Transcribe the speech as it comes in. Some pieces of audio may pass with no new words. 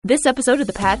This episode of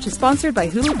The Patch is sponsored by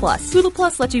Hulu Plus. Hulu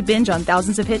Plus lets you binge on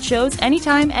thousands of hit shows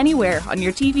anytime, anywhere on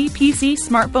your TV, PC,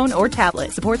 smartphone, or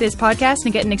tablet. Support this podcast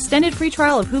and get an extended free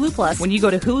trial of Hulu Plus when you go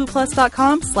to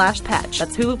huluplus.com/patch.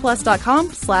 That's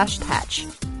huluplus.com/patch.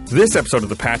 This episode of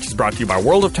The Patch is brought to you by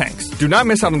World of Tanks. Do not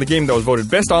miss out on the game that was voted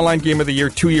Best Online Game of the Year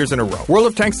 2 years in a row. World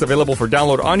of Tanks is available for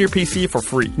download on your PC for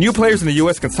free. New players in the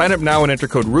US can sign up now and enter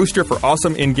code ROOSTER for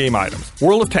awesome in-game items.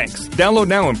 World of Tanks. Download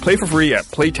now and play for free at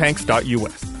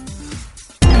playtanks.us.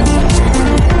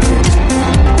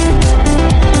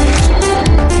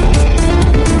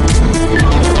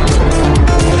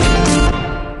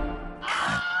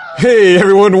 Hey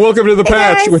everyone, welcome to The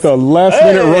Patch with a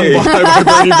last-minute run by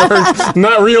Bernie Burns,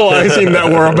 not realizing that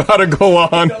we're about to go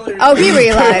on. Oh, he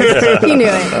realized. He knew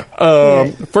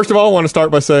it. First of all, I want to start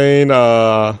by saying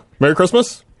Merry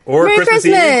Christmas. Or Merry Christmas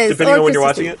Christmas! Eve, depending Or on when you're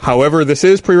Christmas watching Eve. it. However, this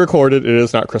is pre-recorded. It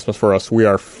is not Christmas for us. We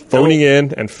are phoning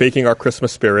in and faking our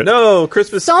Christmas spirit. No,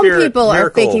 Christmas Some spirit. people miracle.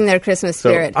 are faking their Christmas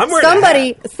spirit. I'm wearing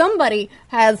a Somebody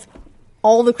has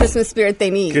all the Christmas spirit they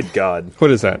need. Good God. What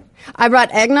is that? I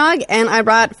brought eggnog and I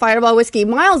brought Fireball whiskey.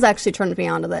 Miles actually turned me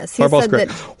onto this. He Fireball's said great.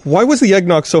 that Why was the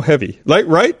eggnog so heavy? Like,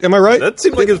 right? Am I right? That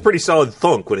seemed like it was a pretty solid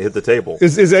thunk when it hit the table.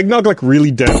 Is eggnog like really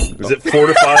dense? Is it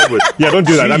fortified with... Yeah, don't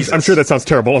do that. Jesus. I'm sure that sounds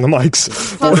terrible on the mics.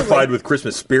 Fortified with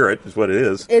Christmas spirit is what it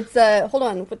is. it's hold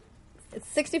on. It's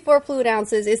 64 fluid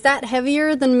ounces. Is that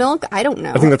heavier than milk? I don't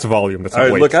know. I think that's volume. That's All not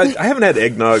right, weight. look, I haven't had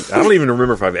eggnog. I don't even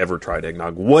remember if I've ever tried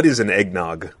eggnog. What is an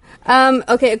eggnog?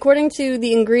 Okay, according to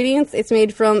the ingredients, it's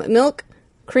made from milk,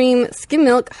 cream, skim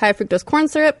milk, high fructose corn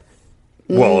syrup.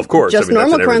 Well, of course. Just I mean, that's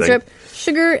normal in corn everything. syrup,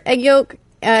 sugar, egg yolk,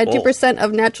 2%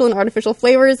 of natural and artificial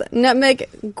flavors, nutmeg,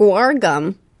 guar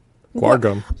gum. Guar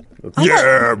gum.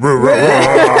 Yeah!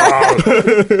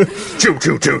 Choo,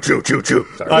 choo, choo, choo, choo, choo.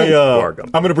 Sorry. Guar gum.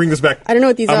 I'm going to bring this back. I don't know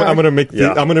what these are. I'm going to make Yeah.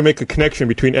 I'm going to make a connection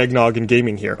between eggnog and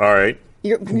gaming here. All right.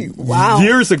 Wow.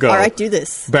 Years ago. All right, do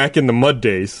this. Back in the mud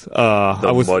days,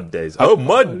 I was Mud days. Oh,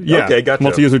 mud. Yeah, Okay, gotcha.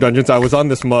 multi-user dungeons. I was on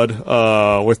this mud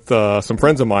with some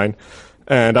friends of mine,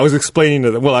 and I was explaining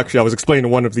to them. Well, actually, I was explaining to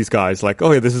one of these guys, like,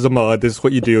 "Oh, yeah, this is a mud. This is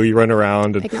what you do. You run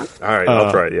around." And Eggnog? All right,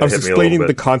 I'll try it. Yeah, I was hit me a explaining little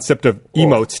the bit. concept of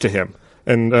emotes to him,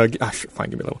 and fine,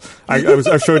 give me a little. I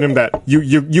was showing him that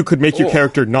you could make your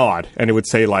character nod, and it would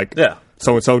say like, Yeah.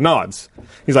 so and so nods.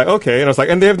 He's like, okay, and I was like,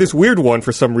 and they have this weird one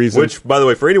for some reason. Which, by the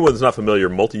way, for anyone that's not familiar,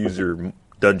 multi-user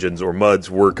dungeons or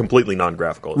MUDs were completely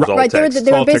non-graphical. It was all Right, text.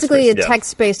 they were all basically a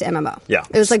text-based, text-based MMO. Yeah.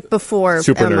 It was like before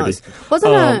Super MMOs.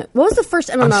 nerdy. What was the first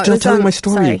MMO? I'm It still was telling on- my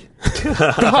story.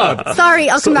 Sorry. Sorry,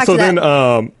 I'll come back so to that.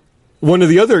 then one of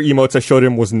the other emotes I showed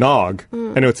him was Nog,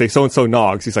 and it would say so and so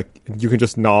nogs. He's like, you can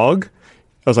just nog.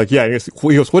 I was like, yeah. And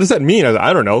he goes, what does that mean? I was like,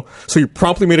 I don't know. So he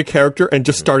promptly made a character and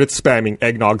just started spamming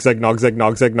eggnogs,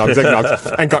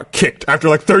 and got kicked after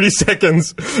like 30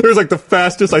 seconds. It was like the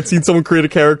fastest I'd seen someone create a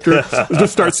character.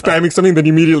 Just start spamming something, then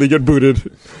immediately get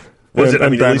booted. Was it, I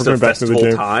and mean, at banned least from a going back to the festival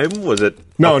game. time? Was it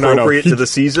No. appropriate He- to the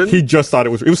season? He just thought it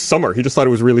was summer. He just thought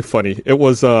it was really funny. It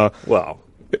was Wow.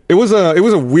 It was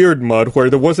a weird mud where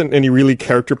there wasn't any really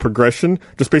character progression.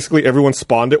 Just basically everyone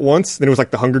spawned at once. Then it was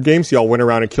like the Hunger Games. Y'all went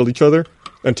around and killed each other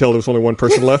until there was only one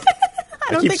person left.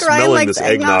 I don't keep think Ryan smelling likes this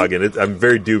eggnog, and I'm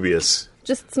very dubious.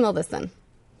 Just smell this then.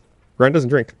 Ryan doesn't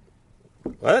drink.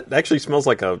 What? It actually smells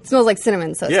like a... It smells like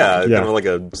cinnamon, so it's Yeah, fine. Yeah. kind of like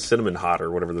a cinnamon hot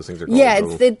or whatever those things are called. Yeah,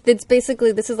 So- it's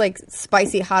basically, this is like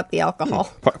spicy hot, the alcohol.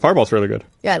 Fireball's really good.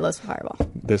 Yeah, I love Fireball.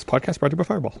 This podcast brought to you by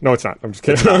Fireball. No, it's not. I'm just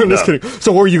kidding. I'm just kidding.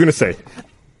 So what were you going to say?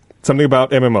 Something about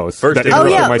MMOs. First that thing- Oh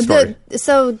interrupted yeah, my story.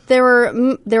 so there were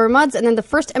MUDs, and then the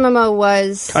first MMO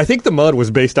was I think the mud was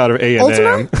based out of A&M.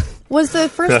 Ultima. Was the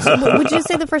first? Would you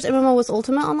say the first MMO was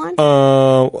Ultima Online?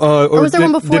 Or was there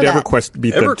one before did that? EverQuest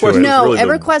beat them EverQuest to it? was No, really the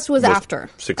EverQuest was most after.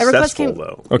 successful, EverQuest came,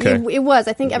 though. Okay. It was.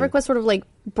 I think EverQuest sort of like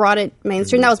brought it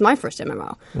mainstream. That was my first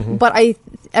MMO. But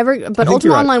Ultima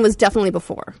you're right. Online was definitely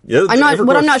before. Yeah, I'm not.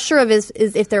 What I'm EverQuest- not sure of is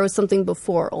if there was something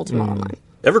before Ultima Online.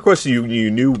 EverQuest, you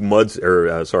knew MUDs,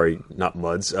 or sorry, not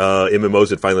MUDs,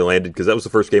 MMOs had finally landed, because that was the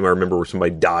first game I remember where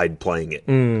somebody died playing it.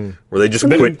 Where they just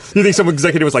quit. You think some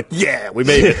executive was like, yeah, we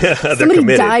made it. They're Somebody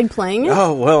committed. died playing it.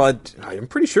 Oh, well, I'm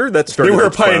pretty sure that started... They were a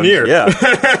its run. pioneer. Yeah.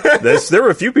 There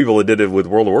were a few people that did it with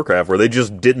World of Warcraft, where they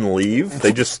just didn't leave.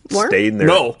 They just More? stayed in there.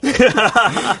 No.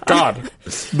 God.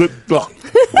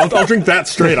 I'll drink that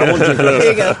straight. I won't drink this.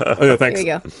 Here you go. Oh, yeah, thanks.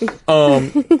 Here you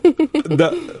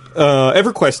go.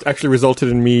 EverQuest actually resulted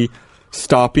in me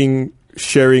stopping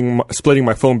splitting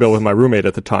my phone bill with my roommate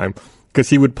at the time, because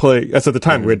he would play. As at the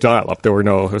time we had dial-up. There was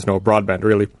no broadband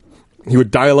really. He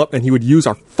would dial up and he would use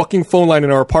our fucking phone line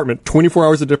in our apartment 24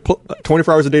 hours a day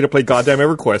to play goddamn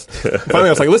EverQuest. Finally,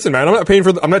 I was like, listen, man,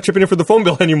 I'm not chipping in for the phone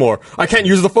bill anymore. I can't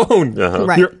use the phone.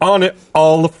 Right. You're on it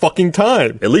all the fucking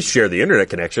time. At least share the internet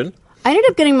connection. I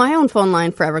ended up getting my own phone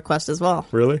line for EverQuest as well.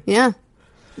 Really? Yeah.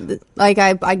 Like,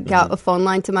 I got a phone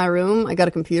line to my room. I got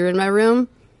a computer in my room.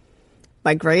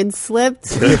 My grades slipped.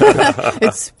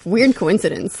 It's weird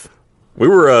coincidence. We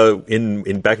were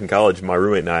back in college. My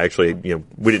roommate and I actually,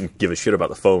 we didn't give a shit about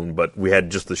the phone, but we had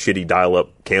just the shitty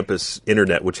dial-up campus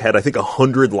internet, which had I think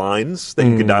 100 lines that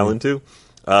you could dial into.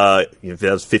 It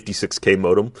has 56K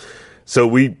modem. So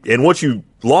once you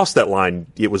lost that line,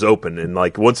 it was open, and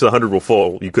like once the 100 were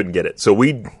full, you couldn't get it. So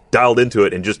we dialed into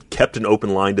it and just kept an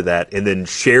open line to that, and then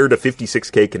shared a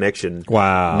 56K connection.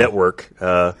 Wow. Network.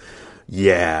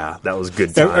 Yeah, that was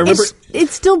good times. I remember It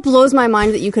still blows my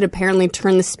mind that you could apparently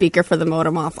turn the speaker for the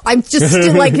modem off. I'm just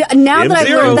still, like, now that I've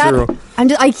learned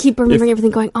that, I keep remembering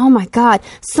everything going, oh my God,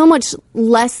 so much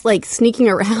less like sneaking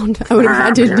around I would have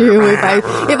had to do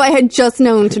if I had just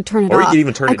known to turn it off. Or you could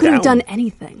even turn it down. I couldn't have done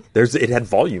anything. It had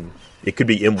volume. It could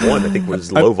be M1, I think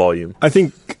was low volume. I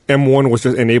think M1 was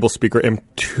just enable speaker.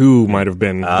 M2 might have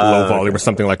been low volume or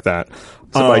something like that.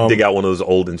 Somebody dig out one of those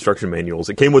old instruction manuals.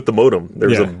 It came with the modem. There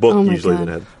was a book usually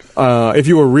that had. If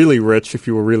you were really rich, if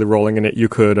you were really rolling in it, you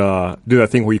could do that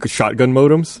thing where you could shotgun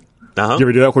modems. Uh-huh. You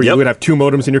ever do that? Where you would have two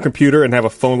modems in your computer and have a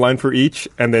phone line for each,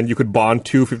 and then you could bond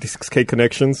two 56K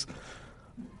connections.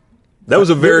 That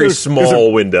was a very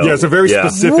small window. Yeah, it's a very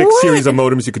specific series of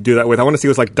modems you could do that with. I want to see it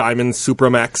was like Diamond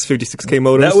Supramax 56K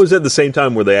modems. That was at the same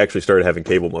time where they actually started having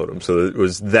cable modems. So it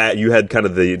was that you had kind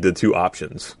of the two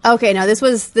options. Okay, now this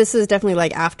is definitely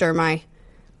like after my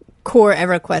core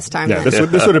EverQuest time. Yeah,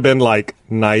 this would have been like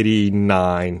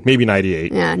 99, maybe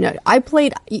 98. Yeah, no, I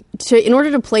played in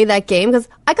order to play that game because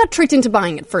I got tricked into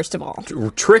buying it. First of all,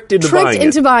 Tricked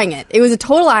into buying it. It was a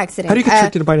total accident. How do you get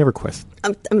tricked into buying EverQuest?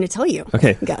 I'm going to tell you.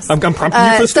 Okay, Gus. I'm prompting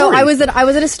you for the story. So I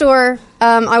was at a store.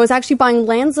 I was actually buying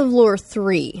Lands of Lore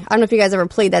 3. I don't know if you guys ever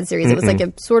played that series. It was like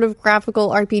a sort of graphical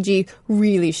RPG,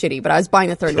 really shitty, but I was buying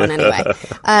the third one anyway.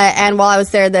 And while I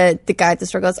was there, the guy at the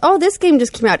store goes, "Oh, this game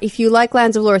just came out. If you like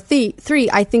Lands of Lore 3,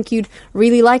 I think you'd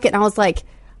really like it." And I was like,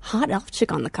 hot elf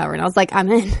chick on the cover, and I was like,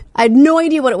 I'm in. I had no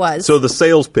idea what it was. So the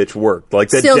sales pitch worked, like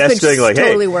that desk thing, like,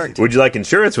 totally hey, worked. Would you like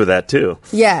insurance with that too?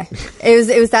 Yeah,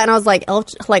 it was that, and I was like, I want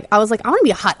to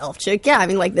be a hot elf chick. Yeah, I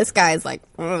mean, like this guy is like,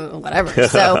 whatever.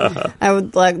 So I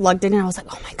would logged in, and I was like,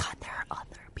 oh my God, there are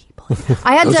other people.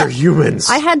 Those are humans.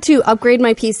 I had to upgrade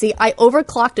my PC. I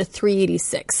overclocked to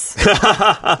 386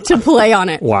 to play on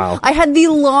it. Wow. I had the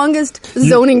longest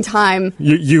zoning time of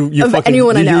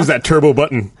anyone I know. You use that turbo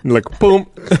button, like boom.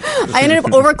 I ended up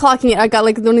overclocking it. I got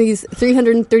like one of these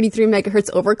 333 megahertz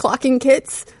overclocking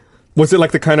kits. Was it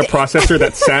like the kind of processor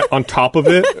that sat on top of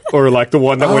it, or like the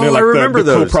one that went in like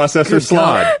the co-processor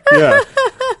slot? Yeah.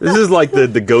 This is like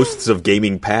the Ghosts of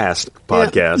Gaming Past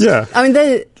podcast. Yeah. I mean,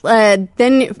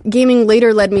 then gaming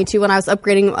later led me to when I was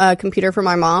upgrading a computer for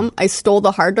my mom. I stole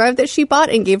the hard drive that she bought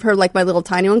and gave her like my little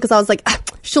tiny one because I was like,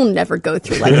 she'll never go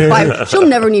through like she'll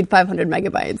never need 500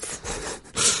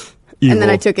 megabytes. Evil. And then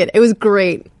I took it. It was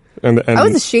great. And I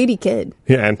was a shady kid.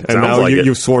 Yeah, and now like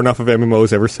you've sworn off of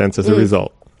MMOs ever since as a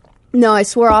result. No, I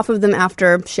swore off of them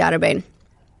after Shadowbane.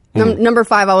 Number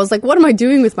 5, I was like, what am I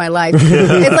doing with my life?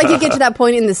 It's like you get to that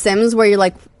point in The Sims where you're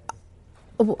like,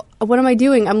 what am I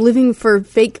doing? I'm living for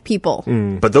fake people.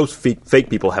 But those fake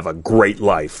people have a great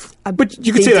life. But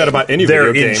you could say that about any They're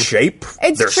video game. in shape.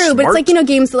 It's They're true, smart. but it's like,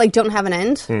 games that like don't have an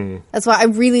end. That's why I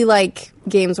really like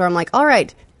games where I'm like, all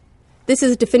right, this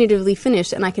is definitively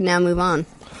finished and I can now move on.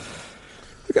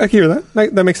 I can hear that.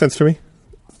 That makes sense to me.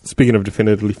 Speaking of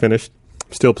definitively finished,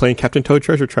 still playing Captain Toad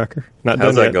Treasure Tracker. Not How's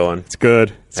done that yet. going? It's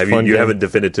good. It's a fun You game. haven't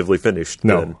definitively finished?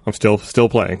 No, then. I'm still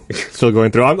playing. Still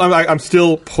going through. I'm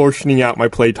still portioning out my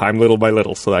playtime little by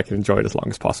little so that I can enjoy it as long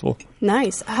as possible.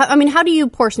 Nice. How do you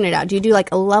portion it out? Do you do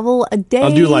like a level a day?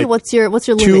 I'll do like what's your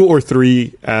limit? 2 or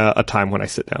 3 a time when I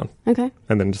sit down. Okay.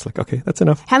 And then just like, okay, that's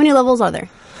enough. How many levels are there?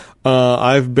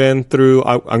 I've been through.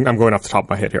 I'm going off the top of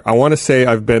my head here. I want to say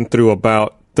I've been through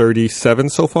about 37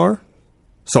 so far.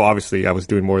 So obviously I was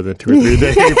doing more than 2 or 3 a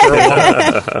day for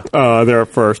a while there at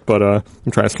first, but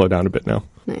I'm trying to slow down a bit now.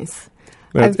 Nice.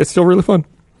 It's still really fun.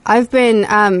 I've been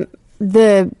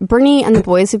Bernie and the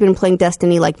boys have been playing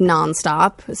Destiny like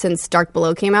nonstop since Dark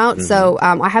Below came out. Mm-hmm. So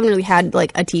I haven't really had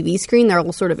like a TV screen. They're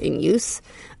all sort of in use.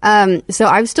 So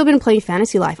I've still been playing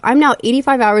Fantasy Life. I'm now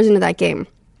 85 hours into that game.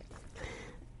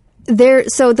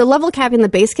 So the level cap in the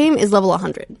base game is level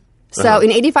 100. So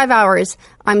in 85 hours,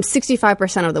 I'm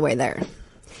 65% of the way there.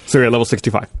 So you're at level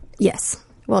 65. Yes.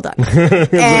 Well done.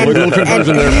 Little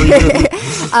conversion there for you.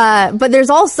 But there's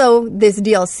also this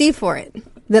DLC for it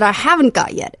that I haven't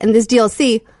got yet. And this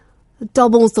DLC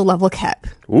doubles the level cap.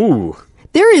 Ooh.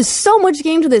 There is so much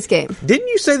game to this game. Didn't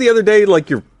you say the other day, like,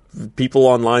 your people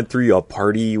online threw you a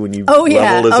party when you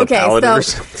leveled as a paladin or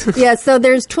something? Yeah, so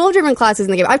there's 12 different classes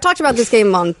in the game. I've talked about this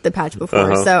game on the patch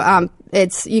before. So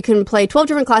you can play 12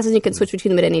 different classes, and you can switch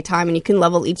between them at any time, and you can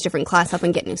level each different class up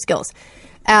and get new skills.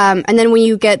 And then when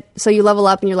you you level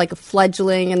up, and you're like a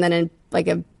fledgling, and then an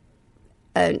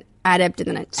adept, and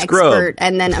then an expert,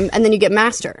 and then you get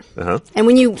master. And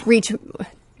when you reach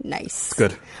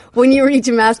Good. When you reach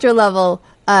a master level,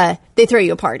 they throw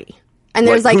you a party. And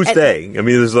there's who's they? I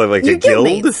mean, there's like a guild?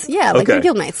 Mates. Yeah, like your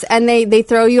guildmates. And they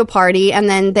throw you a party, and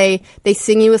then they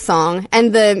sing you a song.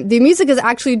 And the music is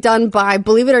actually done by,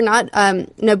 believe it or not,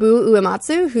 Nobuo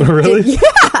Uematsu,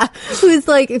 who's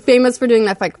like famous for doing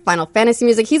that like Final Fantasy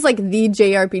music. He's like the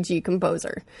JRPG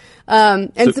composer.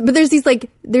 But there's these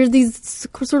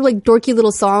sort of like dorky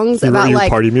little songs about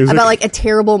like party music? About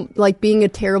like being a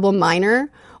terrible miner,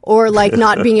 or like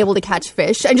not being able to catch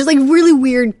fish, and just like really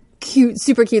weird, cute,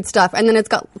 super cute stuff. And then it's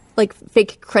got like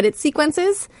fake credit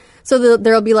sequences. So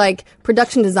there'll be like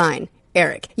production design,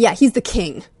 Eric. Yeah, he's the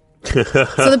king. So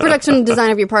the production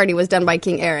design of your party was done by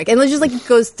King Eric. And it's just like it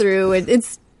goes through.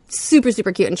 It's super,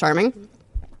 super cute and charming.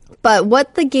 But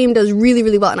what the game does really,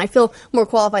 really well, and I feel more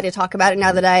qualified to talk about it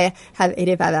now that I have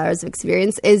 85 hours of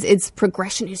experience, is its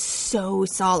progression is so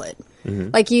solid.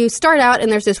 Like you start out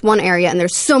and there's this one area and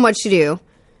there's so much to do.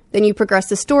 Then you progress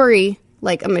the story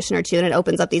like a mission or two, and it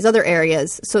opens up these other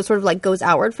areas. So it sort of like goes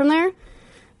outward from there.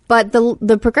 But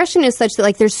the progression is such that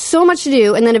like there's so much to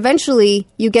do, and then eventually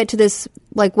you get to this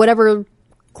like whatever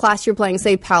class you're playing,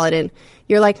 say paladin,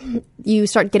 you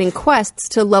start getting quests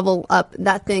to level up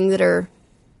that thing that are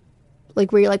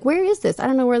like where you're like, where is this? I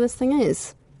don't know where this thing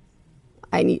is.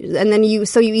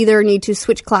 You either need to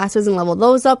switch classes and level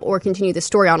those up, or continue the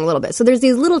story on a little bit. So there's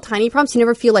these little tiny prompts. You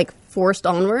never feel like forced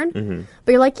onward,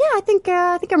 but you're like, yeah, I think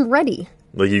I'm ready.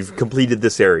 Like you've completed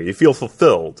this area, you feel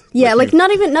fulfilled. Yeah, like not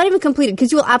even completed,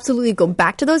 because you will absolutely go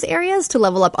back to those areas to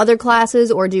level up other classes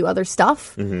or do other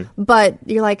stuff. But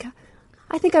you're like,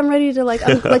 I think I'm ready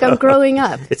to I'm growing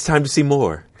up. It's time to see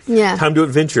more. Yeah, time to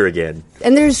adventure again.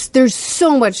 And there's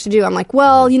so much to do. I'm like,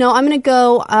 well, I'm gonna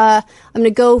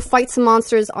go fight some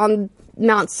monsters on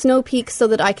Mount Snow Peak so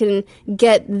that I can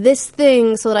get this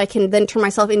thing, so that I can then turn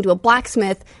myself into a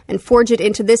blacksmith and forge it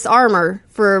into this armor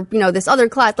for this other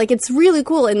class. Like it's really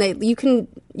cool, and you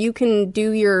can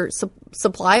do your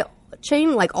supply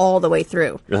chain like all the way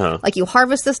through. Like you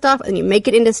harvest the stuff and you make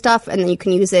it into stuff, and then you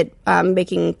can use it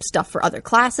making stuff for other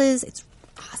classes. It's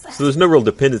awesome. So there's no real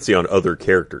dependency on other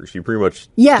characters. You pretty much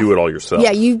do it all yourself.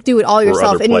 Yeah, you do it all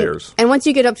yourself. Or other players. And once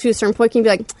you get up to a certain point, you can be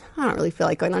like, I don't really feel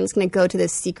like going. I'm just going to go to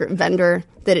this secret vendor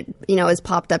that has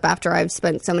popped up after I've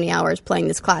spent so many hours playing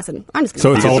this class, and I'm just going to.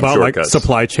 So it's all about like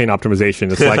supply chain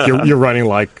optimization. It's like you're running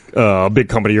like a big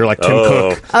company. You're like Tim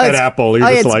Cook at Apple. You're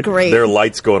just like great. There are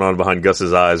lights going on behind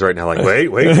Gus's eyes right now. Like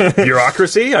wait,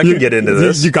 bureaucracy. I can get into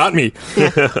this. You got me. Yeah.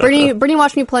 Brittany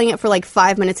watched me playing it for like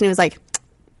 5 minutes, and he was like,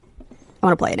 I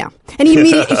want to play it now. And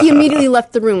he immediately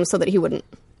left the room so that he wouldn't.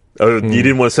 Oh, you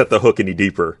didn't want to set the hook any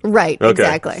deeper. Right,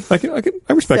 okay. Exactly.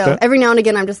 I respect that. Every now and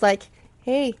again, I'm just like,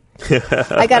 hey,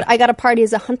 I got a party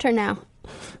as a hunter now.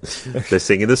 They're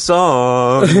singing the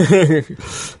song.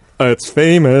 It's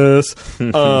famous.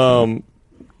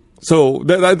 So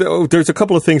there's a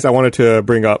couple of things I wanted to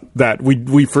bring up that we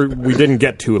didn't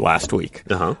get to last week,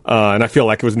 and I feel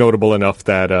like it was notable enough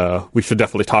that we should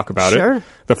definitely talk about it.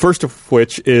 The first of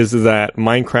which is that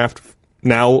Minecraft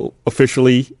now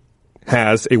officially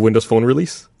has a Windows Phone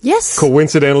release. Yes.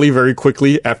 Coincidentally, very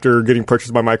quickly after getting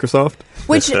purchased by Microsoft.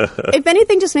 Which, if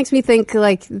anything, just makes me think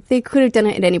like they could have done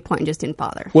it at any point and just didn't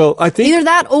bother. Well, I think either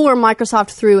that or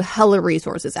Microsoft threw hella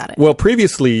resources at it. Well,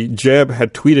 previously, Jeb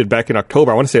had tweeted back in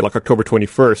October, I want to say like October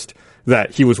 21st,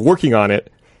 that he was working on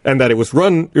it and that it was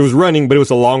running, but it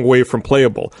was a long way from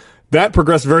playable. That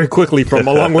progressed very quickly from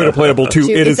a long way to playable to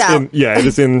it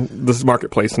is in this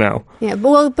marketplace now. Yeah,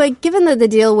 but given that the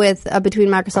deal with between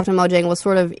Microsoft and Mojang was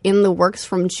sort of in the works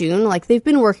from June, like they've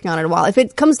been working on it a while. If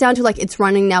it comes down to like it's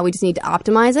running now, we just need to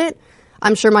optimize it.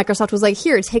 I'm sure Microsoft was like,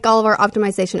 here, take all of our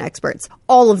optimization experts,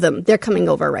 all of them. They're coming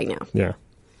over right now. Yeah,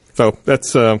 so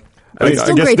that's. I guess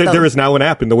great, there is now an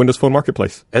app in the Windows Phone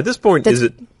marketplace. At this point, is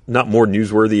it not more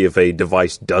newsworthy if a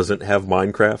device doesn't have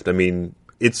Minecraft? I mean,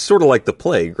 it's sort of like the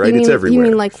plague, right? It's everywhere. You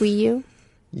mean like Wii U?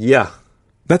 Yeah.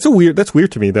 That's weird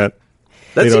to me that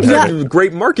seems like a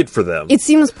great market for them. It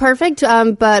seems perfect,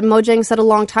 but Mojang said a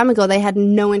long time ago they had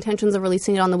no intentions of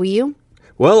releasing it on the Wii U.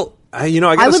 Well, I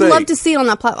gotta say, I would love to see it on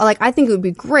that platform. Like, I think it would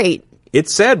be great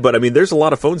It's sad, but I mean, there's a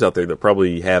lot of phones out there that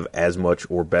probably have as much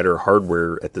or better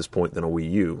hardware at this point than a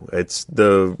Wii U. It's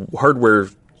the hardware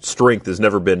strength has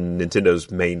never been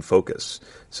Nintendo's main focus.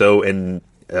 So, and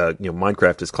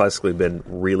Minecraft has classically been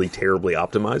really terribly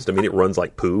optimized. I mean, it runs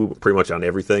like poo pretty much on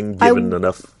everything, given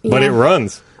enough. But it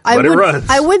runs. It runs.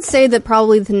 I would say that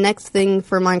probably the next thing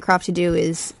for Minecraft to do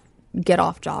is get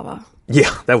off Java.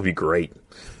 Yeah, that would be great.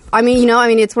 I mean,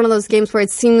 it's one of those games where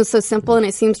it seems so simple and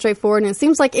it seems straightforward and it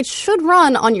seems like it should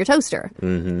run on your toaster.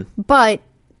 Mm-hmm. But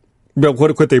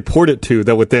what could they port it to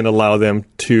that would then allow them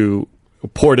to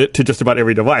port it to just about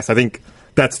every device? I think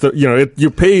that's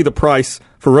you pay the price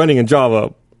for running in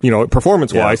Java,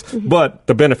 performance-wise, but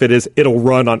the benefit is it'll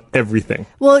run on everything.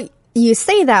 Well, you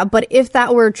say that, but if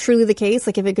that were truly the case,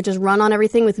 like if it could just run on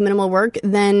everything with minimal work,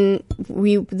 then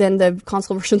the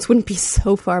console versions wouldn't be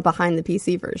so far behind the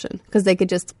PC version because they could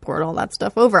just port all that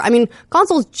stuff over. I mean,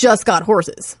 consoles just got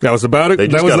horses. That was about it.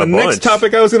 That was the next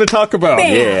topic I was going to talk about.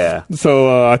 Bam! Yeah.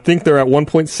 So I think they're at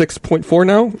 1.6.4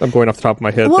 now. I'm going off the top of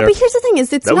my head. Well, there. but here's the thing: is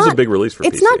that was a big release for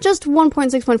PC. It's not just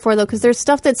 1.6.4 though, because there's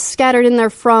stuff that's scattered in there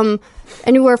from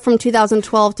anywhere from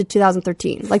 2012 to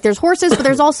 2013. Like there's horses, but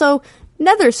there's also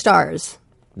Nether Stars.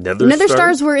 Nether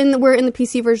Stars were in the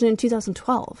PC version in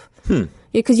 2012.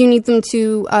 Because you need them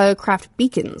to craft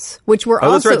beacons, which were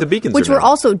that's right, the beacons were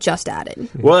also just added.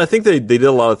 Well, I think they did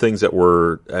a lot of things that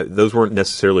were those weren't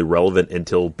necessarily relevant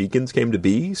until beacons came to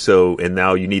be. So, and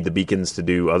now you need the beacons to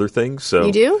do other things. So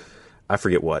you do? I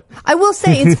forget what. I will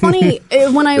say it's funny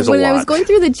when I was going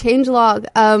through the changelog,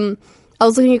 I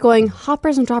was looking at going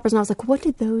hoppers and droppers, and I was like, what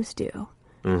did those do?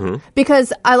 Mm-hmm.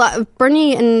 Because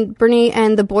Bernie and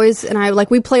the boys and I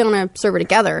we play on a server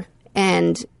together,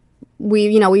 and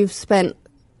we've spent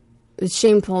a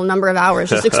shameful number of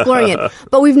hours just exploring it.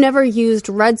 But we've never used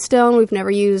Redstone. We've never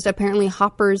used apparently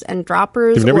hoppers and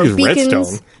droppers. You've never or used beacons.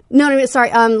 Redstone? No, sorry.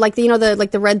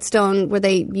 The Redstone where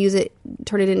they use it,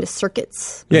 turn it into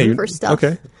circuits for stuff.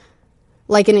 Okay.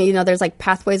 Like there's like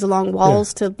pathways along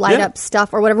walls to light up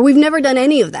stuff or whatever. We've never done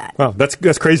any of that. Wow,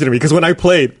 that's crazy to me because when I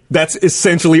played, that's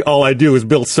essentially all I do is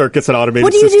build circuits and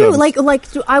automated systems. What do you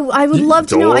systems. do? I would love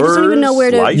to know. I just don't even know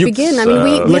where to begin. I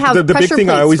mean, we have the big thing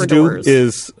I always do doors.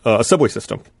 is a subway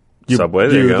system. Subway,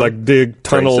 there you go. Like dig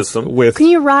tunnels with. Can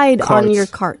you ride carts. on your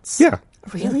carts? Yeah.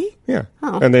 Really? Yeah.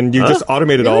 Oh. And then you just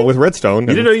automate it all with Redstone.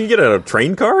 You didn't know you could get a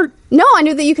train cart? No, I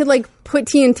knew that you could put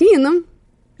TNT in them.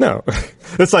 No,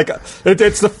 it's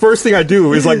it's the first thing I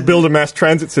do is build a mass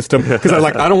transit system because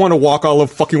I don't want to walk all the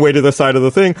fucking way to the side of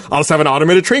the thing. I'll just have an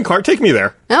automated train cart take me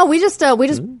there. No, we just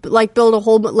build a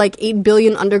whole 8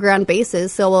 billion underground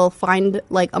bases. So we'll find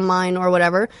a mine or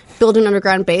whatever, build an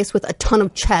underground base with a ton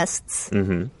of chests,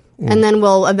 and then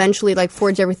we'll eventually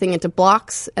forge everything into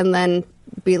blocks, and then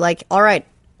be all right.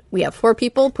 We have 4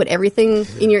 people. Put everything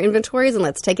in your inventories, and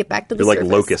let's take it back to the surface. You're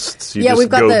like locusts. You we've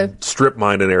got go strip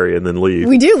mine an area and then leave.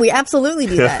 We do. We absolutely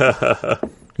do that.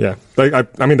 Yeah.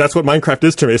 I mean, that's what Minecraft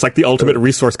is to me. It's like the ultimate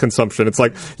resource consumption. It's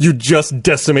like you just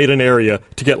decimate an area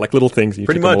to get little things. You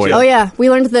Pretty take them much. away. Oh, yeah. We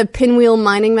learned the pinwheel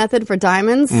mining method for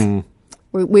diamonds. When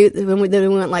we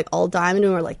went all diamond,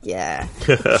 and we were yeah.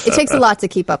 It takes a lot to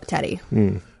keep up Teddy.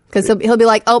 Because he'll be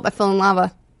like, oh, I fell in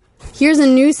lava. Here's a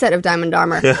new set of diamond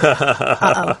armor.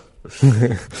 Uh-oh.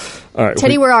 All right,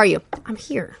 Teddy, where are you? I'm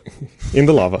here. In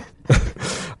the lava.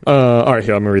 All right,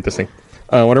 here, I'm going to read this thing.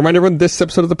 I want to remind everyone this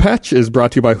episode of The Patch is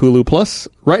brought to you by Hulu Plus.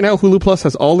 Right now, Hulu Plus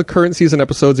has all the current season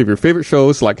episodes of your favorite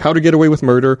shows like How to Get Away with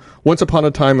Murder, Once Upon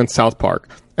a Time, and South Park.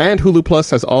 And Hulu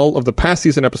Plus has all of the past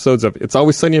season episodes of It's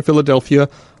Always Sunny in Philadelphia,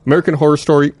 American Horror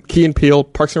Story, Key and Peele,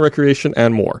 Parks and Recreation,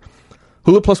 and more.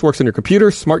 Hulu Plus works on your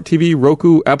computer, smart TV,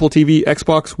 Roku, Apple TV,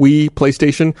 Xbox, Wii,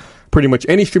 PlayStation, pretty much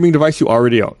any streaming device you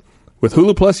already own. With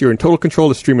Hulu Plus, you're in total control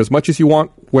to stream as much as you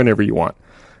want, whenever you want.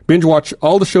 Binge watch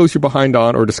all the shows you're behind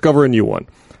on or discover a new one.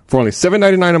 For only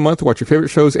 $7.99 a month, watch your favorite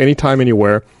shows anytime,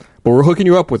 anywhere. But we're hooking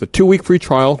you up with a 2-week free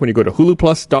trial when you go to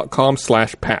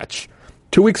huluplus.com/patch.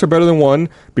 2 weeks are better than one.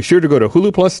 Be sure to go to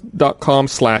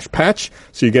huluplus.com/patch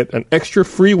so you get an extra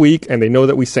free week and they know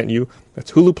that we sent you.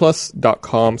 That's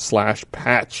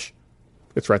huluplus.com/patch.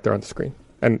 It's right there on the screen.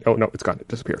 And, oh, no, it's gone. It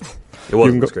disappeared. It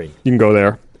was on the screen. You can go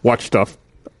there, watch stuff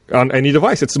on any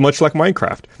device. It's much like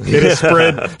Minecraft. It is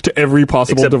spread to every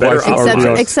possible device.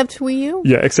 Except Wii U?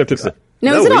 Yeah, except it's...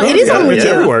 No, is it on? It is on Wii U. It's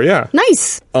everywhere, yeah.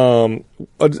 Nice.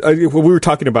 We were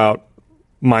talking about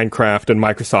Minecraft and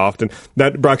Microsoft, and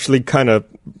that actually kind of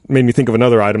made me think of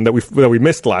another item that we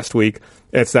missed last week.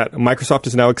 It's that Microsoft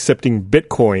is now accepting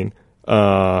Bitcoin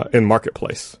in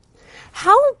Marketplace.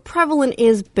 How prevalent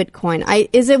is Bitcoin?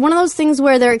 Is it one of those things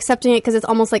where they're accepting it because it's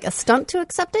almost like a stunt to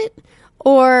accept it?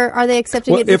 or are they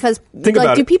accepting it because think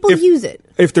about do it. people use it?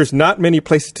 If there's not many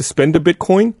places to spend a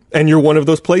Bitcoin, and you're one of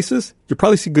those places, you'll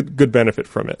probably see good benefit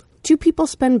from it. Do people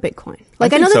spend Bitcoin?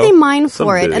 Like I think know that so. they mine Some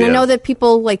for it, do, and I yeah. know that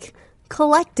people like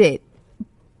collect it.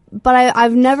 But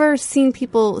I've never seen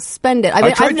people spend it.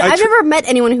 I've never met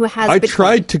anyone who has I Bitcoin.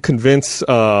 tried to convince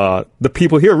the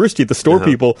people here at Rooster Teeth, the store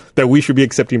people, that we should be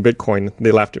accepting Bitcoin.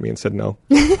 They laughed at me and said no.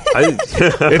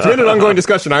 It's been an ongoing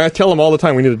discussion. I tell them all the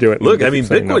time we need to do it. Look, And I they mean, keep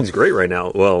saying no. Bitcoin's great right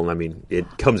now. Well, I mean, it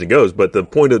comes and goes, but the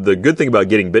good thing about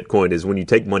getting Bitcoin is when you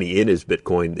take money in as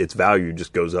Bitcoin, its value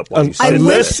just goes up while you sit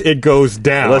Unless with it. it goes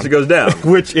down. Unless it goes down.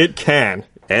 Which it can.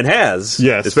 And has.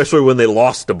 Yes. Especially when they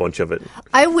lost a bunch of it.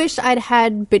 I wish I'd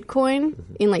had Bitcoin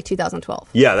in like 2012.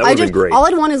 Yeah, that would've been great. All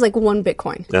I'd want is like one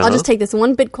Bitcoin. Uh-huh. I'll just take this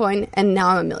one Bitcoin, and now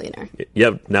I'm a millionaire.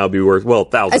 Yeah, now it'd be worth,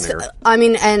 thousandaire. I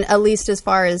mean, and at least as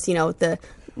far as the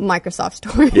Microsoft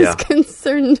store Yeah. is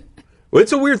concerned. Well,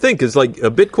 it's a weird thing because, like,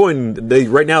 a Bitcoin,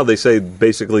 right now they say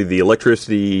basically the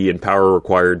electricity and power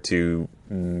required to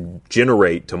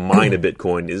generate to mine a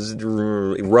Bitcoin is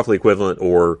roughly equivalent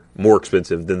or more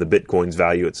expensive than the Bitcoin's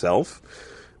value itself.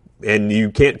 And you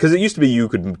can't, because it used to be you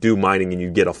could do mining and you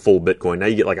get a full Bitcoin. Now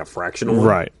you get like a fractional one.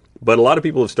 Right. But a lot of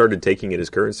people have started taking it as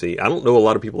currency. I don't know a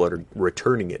lot of people that are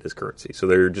returning it as currency. So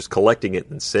they're just collecting it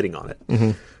and sitting on it.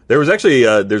 Mm-hmm. There was actually,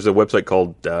 there's a website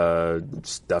called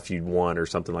Stuff You'd Want or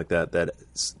something like that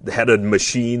had a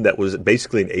machine that was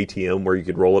basically an ATM where you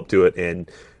could roll up to it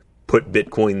and put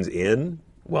Bitcoins in.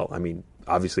 Well, I mean,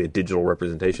 obviously a digital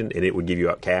representation, and it would give you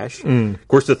out cash. Of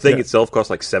course, the thing itself cost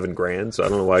like $7,000, so I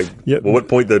don't know why. Yep. Well, what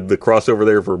point the crossover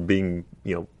there for being,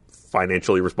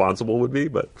 financially responsible would be,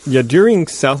 but Yeah, during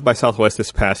South by Southwest this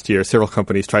past year, several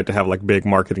companies tried to have like big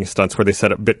marketing stunts where they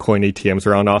set up Bitcoin ATMs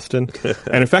around Austin.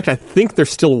 And in fact, I think there's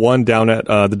still one down at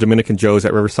the Dominican Joe's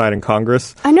at Riverside and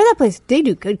Congress. I know that place. They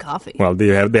do good coffee. Well, they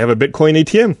have a Bitcoin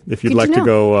ATM if you'd Good to like to know.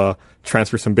 go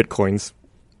transfer some Bitcoins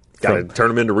got to turn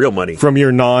them into real money. from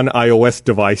your non-iOS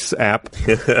device app.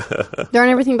 They're on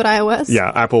everything but iOS.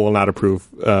 Yeah, Apple will not approve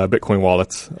Bitcoin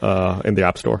wallets in the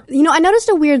App Store. I noticed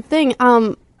a weird thing.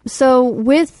 So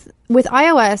with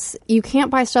iOS, you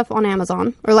can't buy stuff on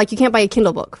Amazon, or like you can't buy a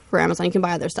Kindle book for Amazon. You can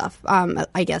buy other stuff,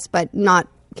 I guess, but not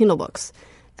Kindle books.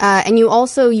 And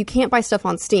you can't buy stuff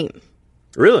on Steam.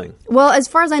 Really? Well, as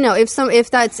far as I know, if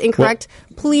that's incorrect,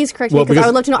 please correct me, because I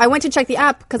would love to know. I went to check the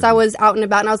app because I was out and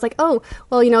about, and I was like, oh,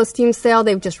 well, Steam sale,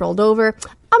 they've just rolled over.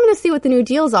 I'm going to see what the new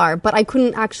deals are, but I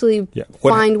couldn't actually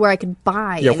find where I could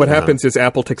buy. Yeah, what happens is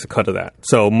Apple takes a cut of that.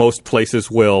 So most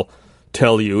places will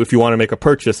tell you, if you want to make a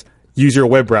purchase, use your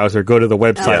web browser, go to the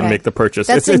website and make the purchase.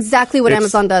 That's exactly what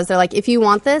Amazon does. They're like, if you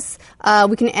want this,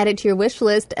 we can add it to your wish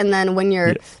list, and then when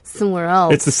you're somewhere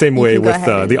else, it's the same you way can go with ahead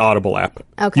and- the Audible app.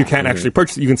 Okay. You can't actually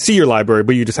purchase it. You can see your library,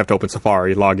 but you just have to open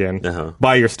Safari, log in,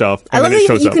 buy your stuff, I and love then it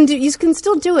that shows you up. you can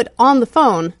still do it on the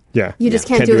phone. Yeah. You just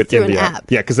can't do it through in an the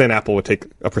app. Yeah, because then Apple would take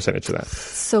a percentage of that.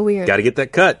 So weird. Got to get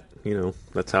that cut.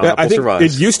 That's how Yeah, Apple I think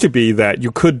survives. it used to be that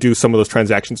you could do some of those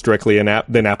transactions directly in app.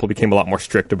 Then Apple became a lot more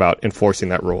strict about enforcing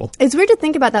that rule. It's weird to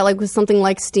think about that, like with something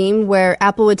like Steam, where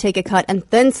Apple would take a cut, and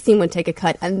then Steam would take a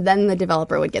cut, and then the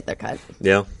developer would get their cut.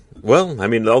 Yeah. Well, I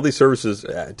mean, all these services,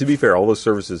 to be fair, all those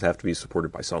services have to be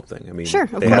supported by something. I mean, Sure,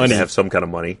 of they have course. to have some kind of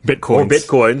money. Bitcoins. Or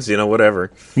Bitcoins,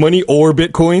 whatever. Money or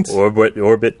Bitcoins. Or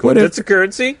Bitcoins. What if- That's a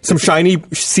currency. Some shiny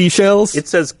seashells. It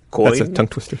says coin. That's a tongue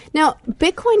twister. Now,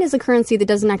 Bitcoin is a currency that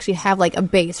doesn't actually have like a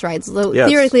base, right? So Yes.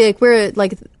 theoretically, like we're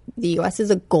like the U.S.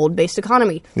 is a gold-based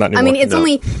economy. Not I mean,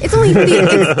 anymore.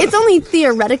 it's only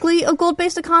theoretically a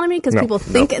gold-based economy because people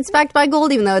think it's backed by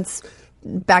gold, even though it's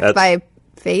backed That's by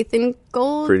faith in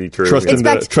gold. Pretty true. Trust It's in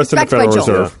backed- the it's backed by Federal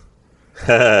Joel. Reserve.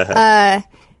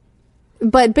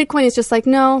 But Bitcoin is just like,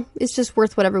 no, it's just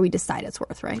worth whatever we decide it's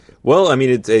worth, right? Well, I mean,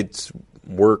 it's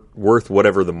worth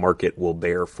whatever the market will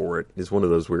bear for it. Is one of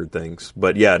those weird things.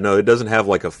 But yeah, no, it doesn't have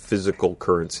like a physical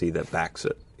currency that backs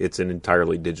it. It's an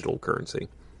entirely digital currency,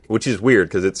 which is weird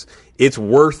because it's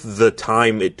worth the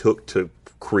time it took to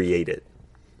create it.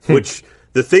 Which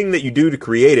the thing that you do to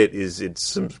create it is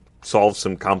solves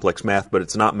some complex math, but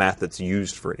it's not math that's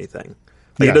used for anything.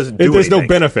 Like Yeah. it doesn't do There's no anything.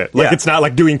 benefit. Like Yeah. it's not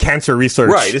like doing cancer research.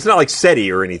 Right. It's not like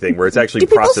SETI or anything where it's actually Do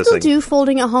people processing. still do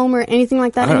folding at home or anything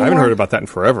like that I anymore? haven't heard about that in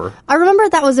forever. I remember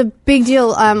that was a big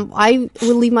deal. I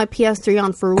would leave my PS3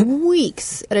 on for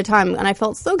weeks at a time, and I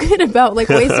felt so good about like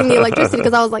wasting the electricity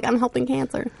because I was like, I'm helping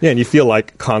cancer. Yeah, and you feel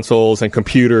like consoles and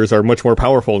computers are much more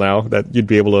powerful now that you'd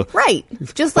be able to Right.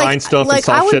 Just find like stuff and like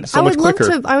solve I would, shit so I much would love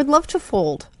quicker. I would love to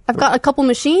fold. I've got a couple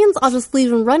machines. I'll just leave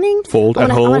them running. fold I'm at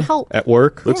gonna- I'm home, gonna help. at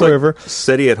work, Looks wherever. like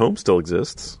SETI at home still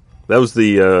exists. That was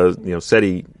the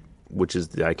SETI, which is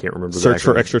I can't remember. Search the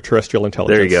for acronym. extraterrestrial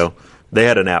intelligence. There you go. They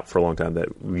had an app for a long time that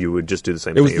you would just do the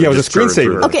same It was thing. it was a just churn screensaver.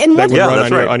 through. Okay, and that would Yeah, run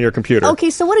that's on, right. on your computer. Okay,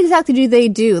 so what exactly do they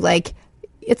do? Like,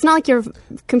 it's not like your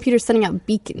computer's sending out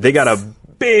beacons. They got a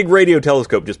big radio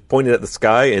telescope just pointed at the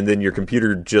sky, and then your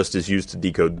computer just is used to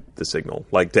decode the signal,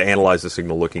 like to analyze the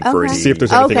signal, looking for Okay. any See if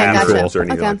there's anything gotcha. unusual or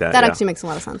anything Okay, like that. that yeah. actually makes a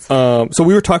lot of sense. So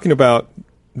we were talking about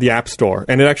the App Store,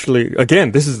 and it actually,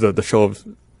 again, this is the show of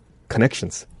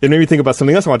connections. It made me think about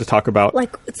something else I wanted to talk about,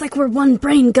 Like, it's like we're one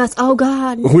brain, Gus. Oh,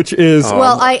 God. which is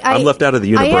Well, I'm left out of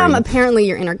the I am unibrain. apparently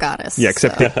your inner goddess. yeah,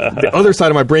 except so. the other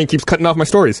side of my brain keeps cutting off my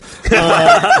stories. You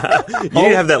need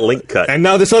to have that link cut. And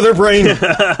now this other brain.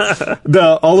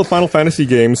 All the Final Fantasy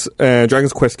games and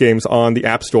Dragon's Quest games on the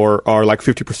App Store are like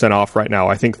 50% off right now.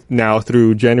 I think now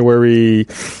through January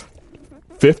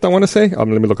 5th, I want to say. Let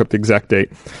me look up the exact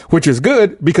date. Which is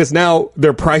good because now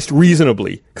they're priced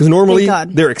reasonably. Because normally Thank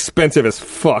God. they're expensive as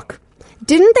fuck.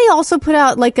 Didn't they also put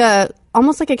out like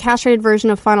almost like a castrated version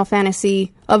of Final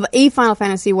Fantasy,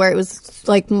 where it was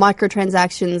like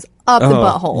microtransactions up the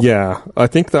butthole? Yeah, I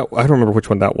think that I don't remember which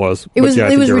one that was. It but was yeah, I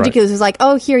think you're right. ridiculous. It was like,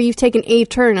 oh, here, you've taken a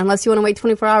turn. Unless you want to wait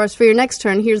 24 hours for your next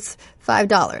turn, here's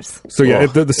 $5. So yeah,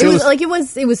 the It sale was is, like it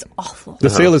was awful. the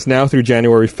sale is now through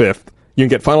January 5th. You can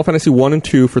get Final Fantasy 1 and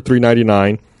 2 for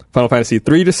 $3.99, Final Fantasy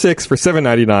 3 to 6 for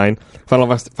 $7.99,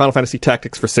 Final Fantasy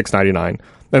Tactics for $6.99,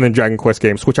 and then Dragon Quest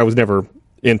games, which I was never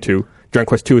into. Dragon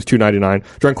Quest 2 is $2.99.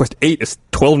 Dragon Quest 8 is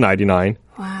 $12.99.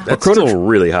 Wow. That's still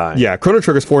really high. Yeah, Chrono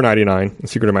Trigger is $4.99, and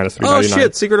Secret of Mana is $3.99. Oh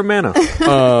shit! Secret of Mana.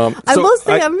 I will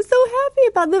say, I'm so happy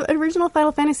about the original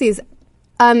Final Fantasies.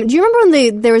 Do you remember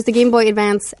when there was the Game Boy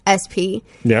Advance SP?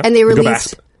 Yeah. And they Go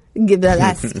released...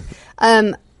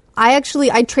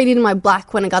 I traded in my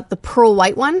black one and got the pearl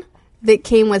white one that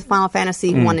came with Final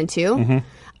Fantasy 1 and 2. Mm-hmm.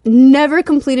 Never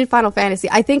completed Final Fantasy.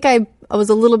 I think I was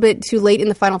a little bit too late in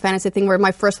the Final Fantasy thing where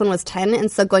my first one was 10,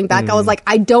 and so going back, I was like,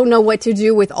 I don't know what to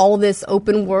do with all this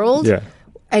open world. Yeah.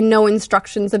 And no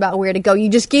instructions about where to go. You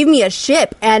just gave me a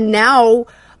ship, and now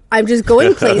I'm just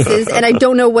going places, and I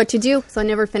don't know what to do, so I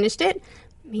never finished it.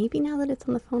 Maybe now that it's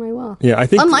on the phone, I will. Yeah, I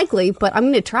think- Unlikely, but I'm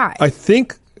going to try. I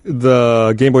think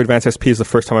the Game Boy Advance SP is the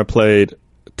first time I played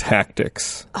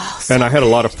Tactics, and I had a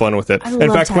lot of fun with it. I In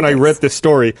love fact, when I Tactics. read this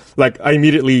story, I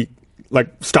immediately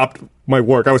stopped my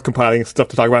work. I was compiling stuff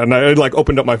to talk about, and I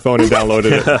opened up my phone and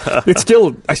downloaded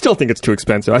it. I still think it's too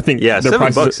expensive. I think Yeah, their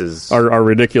 $7 prices is- are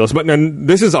ridiculous. But then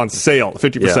this is on sale,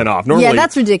 50% Yeah. off. Normally,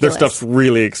 that's ridiculous. Their stuff's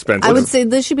really expensive. I would say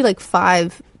this should be like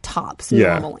 5 tops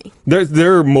normally.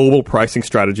 Their mobile pricing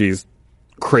strategy is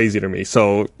crazy to me.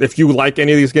 So if you like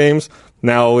any of these games,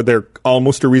 now they're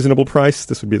almost a reasonable price.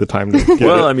 This would be the time to get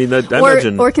Well, it. I mean, I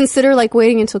imagine. Or consider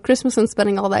waiting until Christmas and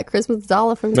spending all that Christmas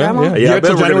dollar from grandma. yeah. Yeah, I bet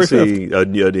till we're going to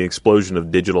January see the explosion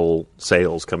of digital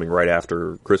sales coming right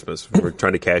after Christmas. We're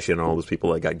trying to cash in on all those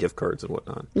people that got gift cards and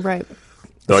whatnot. Right.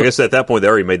 So I guess at that point they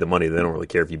already made the money. They don't really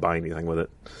care if you buy anything with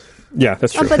it. Yeah,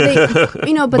 that's true. But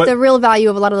But- the real value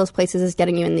of a lot of those places is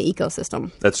getting you in the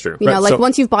ecosystem. That's true. You know, Right, so-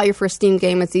 once you've bought your first Steam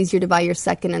game, it's easier to buy your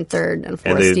second and third and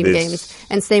fourth And Steam games.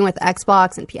 And same with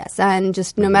Xbox and PSN.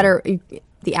 Just no matter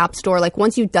the App Store,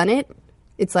 once you've done it,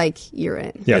 it's like you're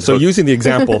in. Yeah, And so so- using the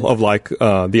example of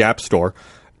the App Store,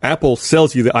 Apple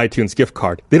sells you the iTunes gift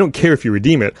card. They don't care if you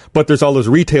redeem it, but there's all those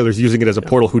retailers using it as a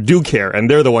portal who do care, and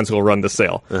they're the ones who will run the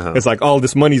sale. It's like all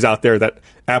this money's out there that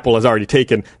Apple has already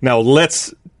taken. Now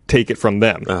let's take it from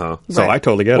them. So Right. I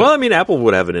totally get Well, it. I mean, Apple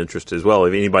would have an interest as well.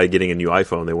 If anybody getting a new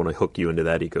iPhone, they want to hook you into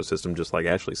that ecosystem, just like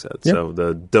Ashley said. Yeah. So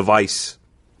the device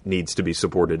needs to be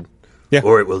supported, Yeah.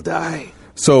 or it will die.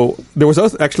 So there was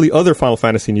actually other Final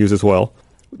Fantasy news as well.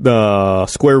 The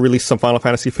Square released some Final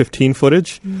Fantasy 15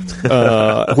 footage,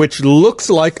 which looks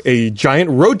like a giant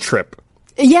road trip.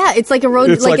 Yeah, it's like a road.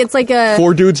 It's like a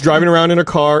 4 dudes driving around in a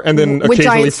car and then With occasionally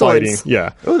giant swords. fighting.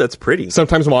 Yeah. Oh, that's pretty.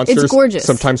 Sometimes monsters. gorgeous.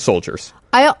 Sometimes soldiers.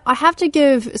 I have to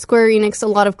give Square Enix a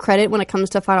lot of credit when it comes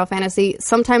to Final Fantasy.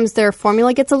 Sometimes their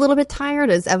formula gets a little bit tired,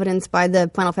 as evidenced by the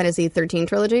Final Fantasy 13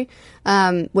 trilogy,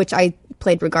 which I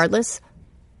played regardless.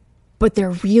 But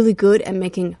they're really good at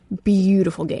making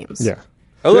beautiful games. Yeah.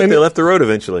 Oh, look, And they left the road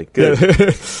eventually. Good.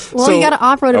 Well, So, you got to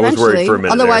off-road I was worried eventually. for a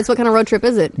minute Otherwise, there. what kind of road trip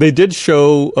is it? They did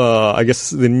show, I guess,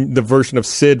 the version of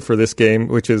Sid for this game,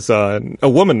 which is a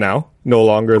woman now, no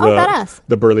longer badass.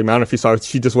 the burly man. If you saw it,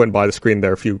 she just went by the screen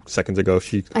there a few seconds ago.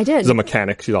 I did. She's a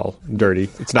mechanic. She's all dirty.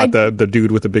 It's not the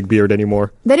dude with the big beard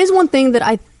anymore. That is one thing that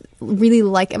I really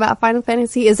like about Final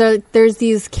Fantasy is there's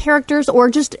these characters or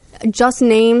just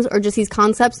names or just these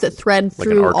concepts that thread Like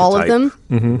an through all of archetype.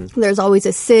 them. Mm-hmm. There's always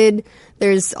a Cid.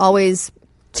 There's always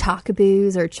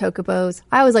Chocoboos or Chocobos.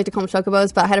 I always like to call them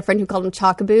Chocobos, but I had a friend who called them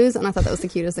Chocoboos, and I thought that was the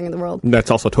cutest thing in the world.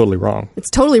 That's also totally wrong. It's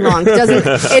totally wrong.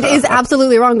 It is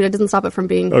absolutely wrong, but it doesn't stop it from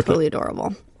being totally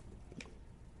adorable.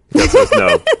 Gus says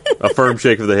no. A firm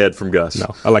shake of the head from Gus.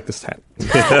 No, I like this hat.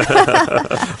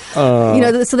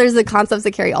 So there's the concepts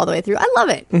that carry all the way through. I love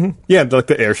it. Mm-hmm. Yeah, like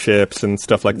the airships and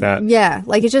stuff like that. Yeah,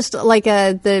 like it's just like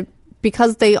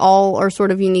because they all are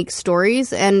sort of unique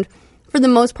stories, and for the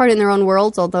most part in their own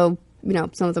worlds, although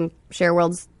some of them share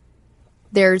worlds,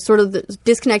 they're sort of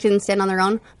disconnected and stand on their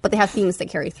own, but they have themes that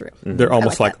carry through. Mm-hmm. They're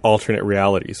almost like alternate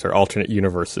realities or alternate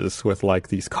universes with like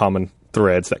these common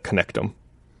threads that connect them.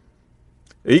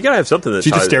 You gotta have something that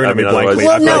she's just staring at me blankly.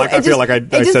 Well, I feel like I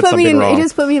said something wrong. It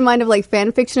just put me in mind of like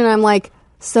fan fiction, and I'm like,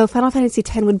 so Final Fantasy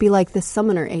X would be like the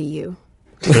Summoner AU.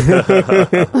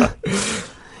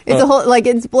 It's a whole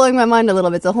it's blowing my mind a little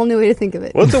bit. It's a whole new way to think of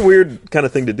it. Well, it's a weird kind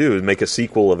of thing to do, is make a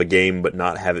sequel of a game but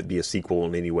not have it be a sequel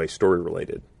in any way story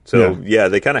related. So yeah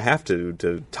they kind of have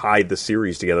to tie the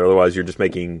series together. Otherwise, you're just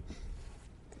making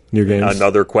new games,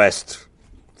 another Quest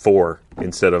 4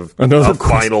 instead of another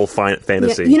Final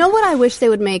Fantasy. Yeah, you know what I wish they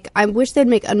would make? I wish they'd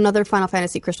make another Final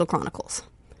Fantasy Crystal Chronicles.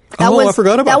 I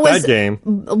forgot about that game.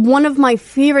 One of my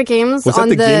favorite games on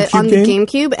the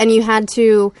GameCube, and you had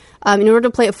to, in order to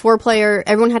play it 4-player,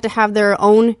 everyone had to have their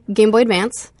own Game Boy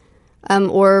Advance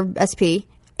or SP,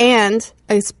 and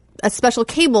a special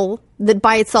cable that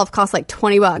by itself cost like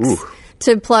 $20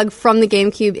 to plug from the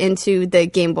GameCube into the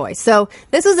Game Boy. So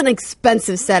this was an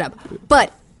expensive setup,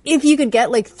 but if you could get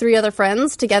like 3 other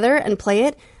friends together and play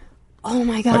it, oh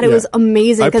my god, it was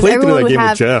amazing because everyone would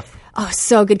have. Jeff. Oh,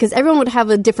 so good because everyone would have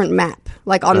a different map,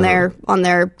 like on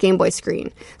their Game Boy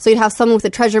screen. So you'd have someone with a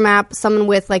treasure map, someone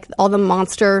with like all the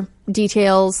monster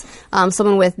details,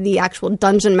 someone with the actual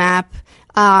dungeon map.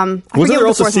 Wasn't there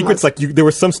also secrets like there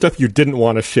was some stuff you didn't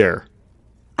want to share?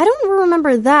 I don't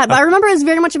remember that, but I remember it was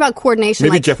very much about coordination.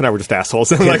 Maybe Jeff and I were just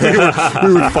assholes. Like we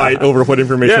would fight over what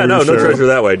information. Yeah, no treasure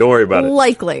that way. Don't worry about it.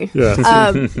 Likely.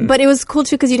 Yeah. But it was cool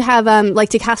too because you'd have like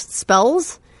to cast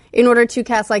spells. In order to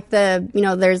cast like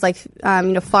there's like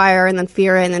fire and then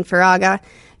Fira and then Firaga,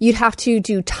 you'd have to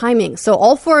do timing. So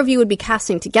all 4 of you would be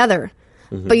casting together,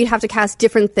 but you'd have to cast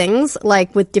different things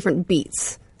like with different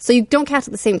beats. So you don't cast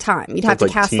at the same time. You'd have to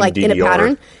cast like in a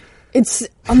pattern. It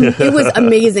was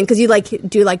amazing because you'd like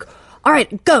do like, all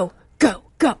right, go,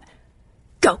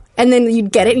 and then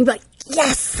you'd get it and you'd be like,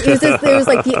 yes! It was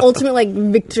like the ultimate like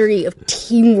victory of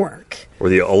teamwork. Or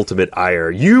the ultimate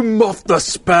ire. You muffed the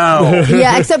spell!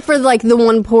 Yeah, except for like the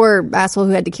one poor asshole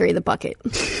who had to carry the bucket.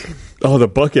 Oh, the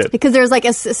bucket. Because there's like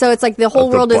so it's like the whole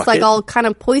world is like all kind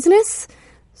of poisonous,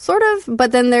 sort of,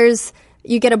 but then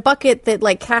you get a bucket that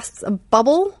like casts a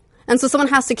bubble. And so someone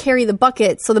has to carry the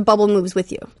bucket so the bubble moves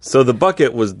with you. So the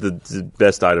bucket was the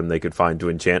best item they could find to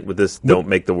enchant with this don't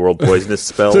make the world poisonous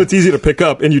spell. So it's easy to pick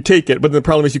up and you take it, but the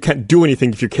problem is you can't do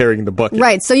anything if you're carrying the bucket.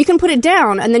 Right, so you can put it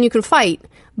down and then you can fight,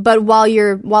 but while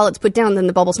it's put down, then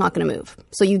the bubble's not going to move.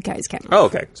 So you guys can't move. Oh,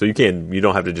 okay. So you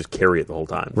don't have to just carry it the whole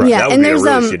time. Right. Yeah, that would and be there's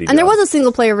a really shitty and there job. was a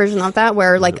single player version of that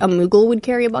where like a Moogle would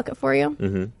carry a bucket for you.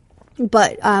 Mm-hmm.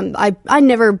 But I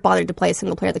never bothered to play a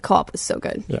single player. The co-op was so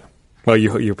good. Yeah. Well,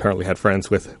 you apparently had friends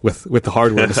with the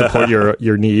hardware to support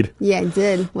your need. Yeah, I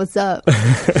did. What's up?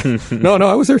 No,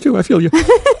 I was there too. I feel you.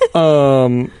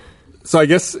 So I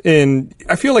guess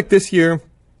I feel like this year,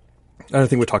 I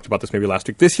think we talked about this maybe last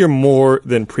week. This year, more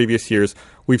than previous years,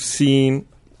 we've seen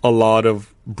a lot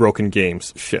of broken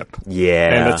games ship.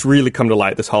 Yeah. And it's really come to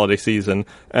light this holiday season.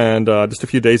 And just a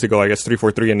few days ago, I guess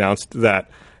 343 announced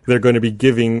that they're going to be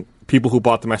giving people who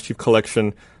bought the Master Chief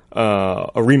Collection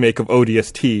a remake of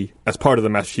ODST as part of the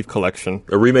Master Chief Collection.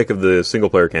 A remake of the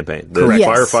single-player campaign. The Correct. Yes.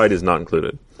 Firefight is not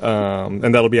included.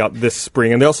 And that'll be out this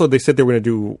spring. And they said they were going to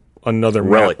do another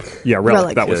Relic. map. Yeah,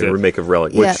 Relic. That was a it. remake of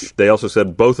Relic, which they also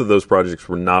said both of those projects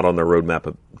were not on their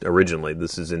roadmap originally.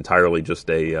 This is entirely just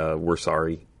a we're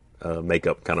sorry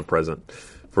makeup kind of present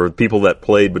for people that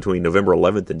played between November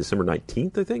 11th and December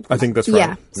 19th, I think. I think that's right.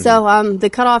 Yeah. So the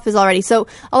cutoff is already. So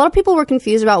a lot of people were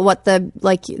confused about what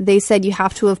they said you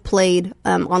have to have played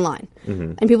online.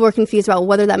 Mm-hmm. And people were confused about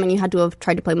whether that meant you had to have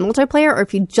tried to play multiplayer or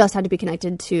if you just had to be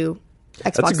connected to Xbox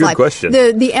Live. That's a good question.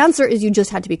 The answer is you just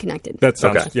had to be connected. That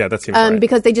sounds, okay. Yeah, that seems right.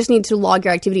 Because they just need to log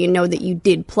your activity and know that you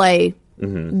did play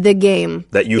the game.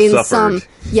 That you suffered.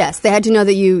 Yes, they had to know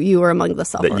that you were among the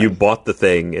sufferers. That you bought the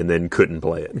thing and then couldn't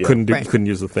play it. Yeah. Couldn't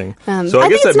use the thing. So I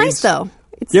think guess it's that nice, though.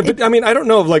 But I mean, I don't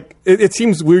know. Like, it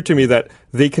seems weird to me that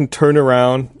they can turn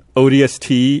around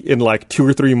ODST in like 2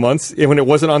 or 3 months when it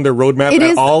wasn't on their roadmap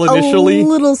at all initially. It is a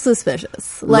little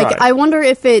suspicious. Like, Right. I wonder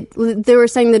if they were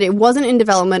saying that it wasn't in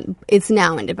development, it's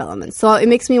now in development. So it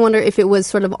makes me wonder if it was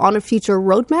sort of on a future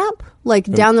roadmap, like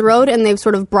down the road, and they've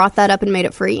sort of brought that up and made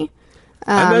it free.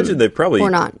 I imagine they probably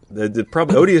or not.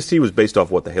 Probably ODST was based off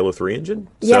the Halo 3 engine.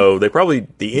 Yeah. So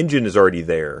the engine is already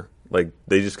there. Like,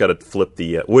 they just got to flip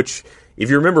the... which,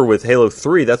 if you remember with Halo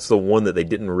 3, that's the one that they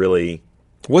didn't really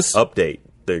update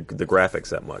the graphics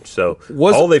that much. So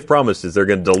all they've promised is they're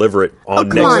going to deliver it on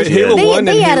next gen. Halo 1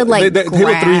 they added, like, Halo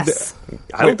 3...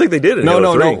 I don't think they did it in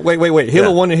Halo 3. No. Wait.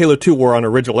 Halo 1 and Halo 2 were on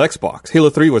original Xbox. Halo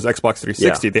 3 was Xbox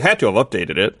 360. Yeah. They had to have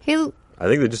updated it. I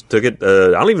think they just took it...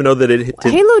 I don't even know that it hit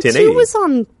Halo 1080. 2 was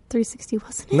on 360,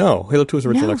 wasn't it? No, Halo 2 was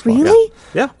original No, Xbox. really?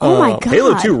 Yeah. Oh, my God.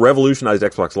 Halo 2 revolutionized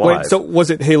Xbox Live. Wait, so was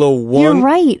it Halo 1? You're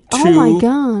right. 2? Oh, my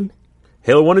God.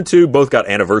 Halo 1 and 2 both got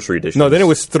anniversary editions. No, then it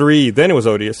was 3. Then it was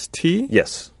ODST.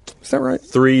 Yes. Is that right?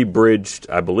 3 bridged,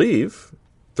 I believe.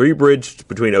 3 bridged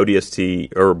between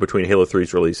ODST, or between Halo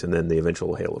 3's release and then the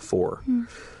eventual Halo 4.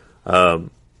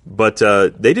 But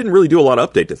they didn't really do a lot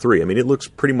of update to 3. I mean, it looks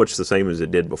pretty much the same as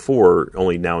it did before,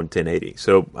 only now in 1080.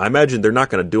 So I imagine they're not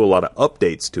going to do a lot of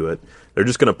updates to it. They're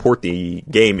just going to port the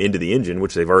game into the engine,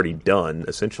 which they've already done,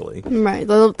 essentially. Right.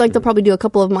 They'll probably do a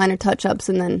couple of minor touch-ups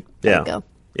and then there you go.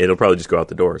 It'll probably just go out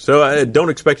the door. So I don't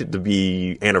expect it to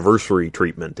be anniversary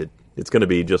treatment. It's going to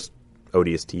be just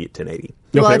ODST at 1080.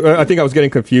 Okay, I think I was getting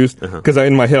confused because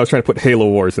in my head I was trying to put Halo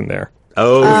Wars in there.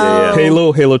 Oh, yeah.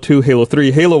 Halo, Halo 2, Halo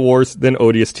 3, Halo Wars, then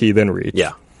ODST, then Reach.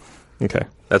 Yeah. Okay.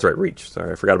 That's right, Reach.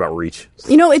 Sorry, I forgot about Reach.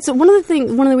 You know, it's one of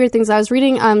the weird things. I was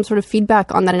reading sort of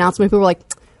feedback on that announcement. People were like,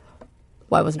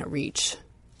 why wasn't it Reach?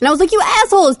 And I was like, you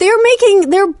assholes, they're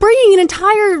bringing an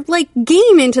entire, like,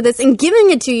 game into this and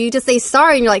giving it to you to say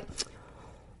sorry, and you're like,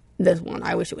 this one,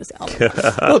 I wish it was Zelda.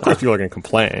 Well, of course people are going to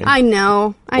complain. I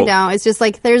know. It's just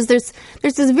like, there's this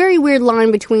very weird line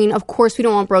between, of course, we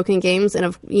don't want broken games,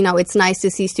 and, it's nice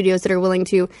to see studios that are willing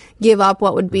to give up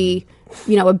what would be,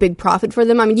 a big profit for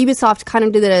them. I mean, Ubisoft kind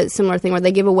of did a similar thing where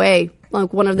they give away,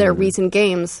 like, one of their recent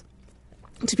games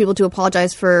to people to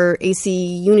apologize for AC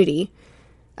Unity.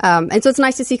 And so it's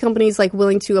nice to see companies like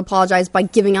willing to apologize by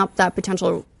giving up that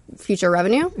potential future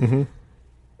revenue. Mm-hmm.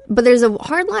 But there's a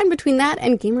hard line between that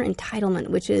and gamer entitlement,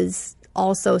 which is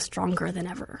also stronger than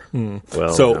ever.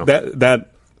 Well, so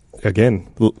that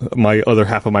again, my other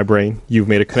half of my brain, you've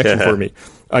made a connection for me.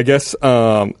 I guess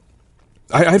I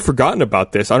had forgotten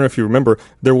about this. I don't know if you remember.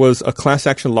 There was a class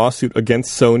action lawsuit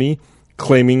against Sony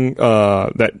claiming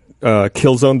that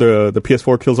Killzone, the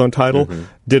PS4 Killzone title,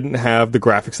 didn't have the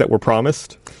graphics that were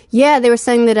promised. Yeah, they were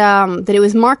saying that that it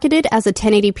was marketed as a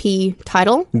 1080p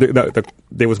title.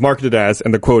 It was marketed as,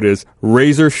 and the quote is,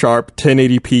 razor sharp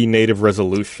 1080p native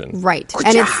resolution. Right,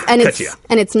 and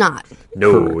it's not.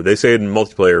 No, they say it in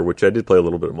multiplayer, which I did play a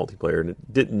little bit of multiplayer, and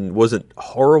it wasn't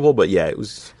horrible, but yeah, it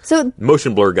was. So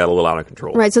motion blur got a little out of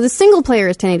control. Right, so the single player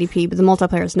is 1080p, but the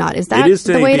multiplayer is not. Is that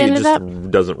the way it ended up? It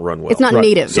just doesn't run well. It's not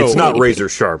native. So it's not razor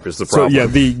sharp is the problem. So yeah,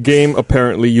 the game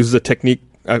apparently uses a technique,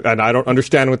 and I don't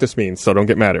understand what this means, so don't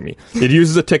get mad at me. It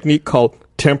uses a technique called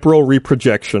temporal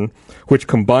reprojection, which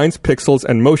combines pixels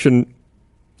and motion,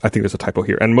 I think there's a typo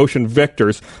here, and motion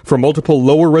vectors from multiple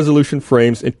lower resolution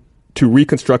frames to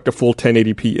reconstruct a full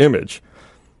 1080p image.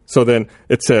 So then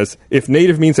it says, if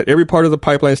native means that every part of the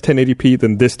pipeline is 1080p,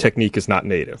 then this technique is not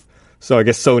native. So I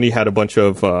guess Sony had a bunch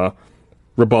of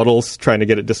rebuttals trying to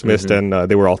get it dismissed, and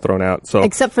they were all thrown out. So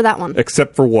except for that one.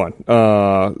 Except for one,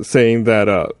 saying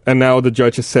that, and now the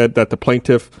judge has said that the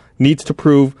plaintiff needs to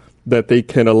prove that they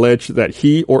can allege that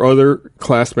he or other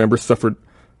class members suffered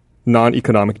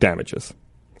non-economic damages.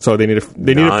 So they need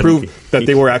to prove that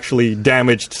they were actually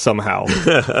damaged somehow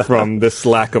from this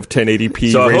lack of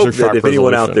 1080p. So I hope razor-sharp that if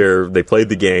anyone out resolution. there, they played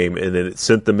the game and then it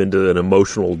sent them into an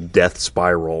emotional death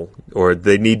spiral, or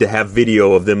they need to have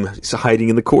video of them hiding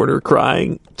in the corner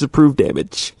crying to prove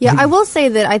damage. Yeah, I will say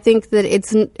that I think that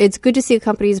it's good to see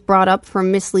companies brought up for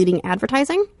misleading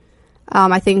advertising.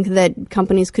 I think that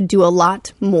companies could do a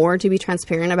lot more to be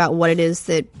transparent about what it is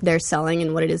that they're selling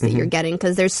and what it is that you're getting,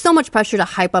 because there's so much pressure to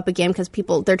hype up a game because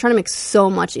they're trying to make so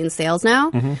much in sales now.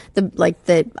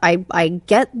 I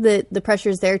get the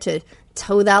pressures there to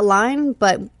toe that line,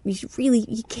 but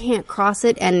you can't cross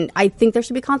it, and I think there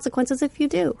should be consequences if you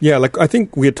do. Yeah, like I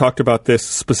think we had talked about this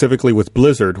specifically with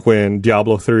Blizzard when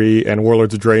Diablo 3 and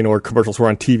Warlords of Draenor commercials were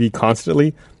on TV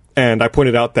constantly, and I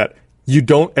pointed out that you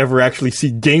don't ever actually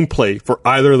see gameplay for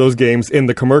either of those games in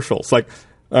the commercials. Like,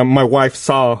 my wife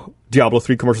saw Diablo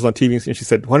 3 commercials on TV, and she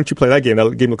said, why don't you play that game?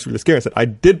 That game looks really scary. I said, I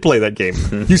did play that game.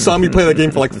 You saw me play that game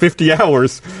for like 50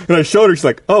 hours. And I showed her, she's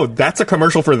like, oh, that's a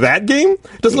commercial for that game?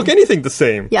 It doesn't look anything the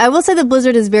same. Yeah, I will say that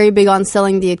Blizzard is very big on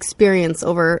selling the experience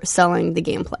over selling the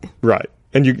gameplay. Right.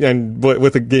 But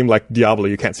with a game like Diablo,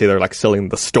 you can't say they're like selling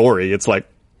the story. It's like,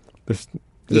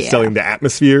 just selling the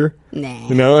atmosphere. Nah.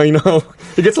 You know,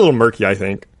 it gets a little murky, I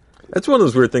think. That's one of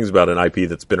those weird things about an IP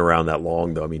that's been around that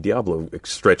long, though. I mean, Diablo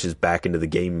stretches back into the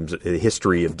game's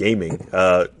history of gaming.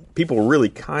 people really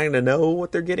kind of know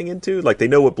what they're getting into. Like, they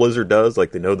know what Blizzard does.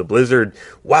 Like, they know the Blizzard,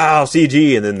 wow,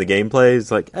 CG, and then the gameplay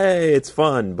is like, hey, it's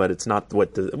fun, but it's not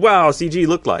what the wow, CG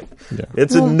looked like. Yeah.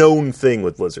 It's a known thing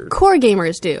with Blizzard. Core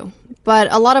gamers do.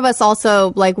 But a lot of us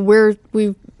also, like,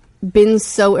 we've been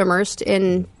so immersed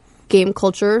in game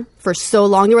culture for so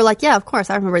long. You were like, yeah, of course,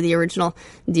 I remember the original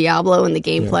Diablo and the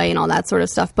gameplay and all that sort of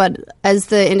stuff. But as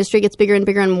the industry gets bigger and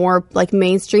bigger and more like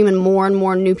mainstream and more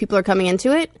new people are coming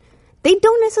into it, they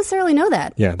don't necessarily know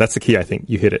that. Yeah, that's the key, I think.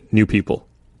 You hit it. New people.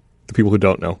 The people who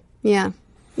don't know. Yeah.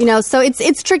 You know, so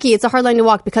it's tricky. It's a hard line to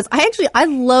walk because I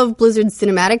love Blizzard's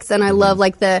cinematics and I love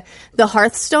like the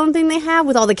Hearthstone thing they have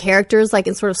with all the characters like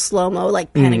in sort of slow-mo,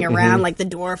 like panning around, like the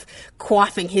dwarf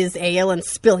quaffing his ale and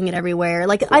spilling it everywhere.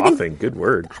 Like quaffing, good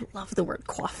word. I love the word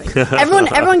quaffing.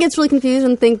 Everyone gets really confused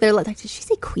and think they're like, did she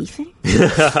say queefing?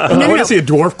 I want to see a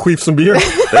dwarf queef some beer.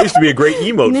 That used to be a great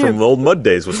emote from the old Mud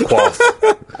days, was quaff.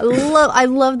 I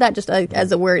love that just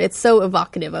as a word. It's so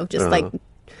evocative of just like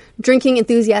drinking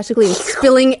enthusiastically and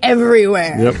spilling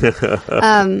everywhere. Yep.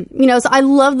 You know, so I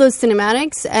love those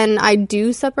cinematics and I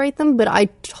do separate them, but I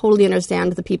totally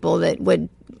understand the people that would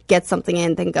get something in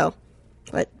and then go,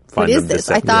 what is this?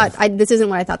 I thought this isn't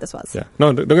what I thought this was. Yeah.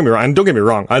 No, don't get me wrong. And don't get me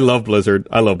wrong. I love Blizzard.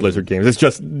 I love Blizzard games. It's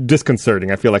just disconcerting.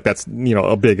 I feel like that's, you know,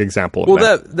 a big example of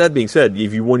that. That being said,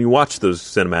 when you watch those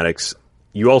cinematics,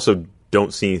 you also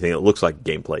don't see anything that looks like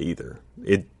gameplay either.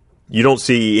 You don't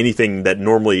see anything that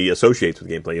normally associates with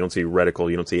gameplay. You don't see reticle.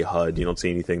 You don't see HUD. You don't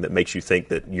see anything that makes you think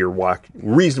that your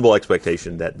reasonable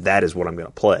expectation that is what I'm going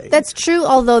to play. That's true,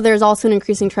 although there's also an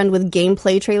increasing trend with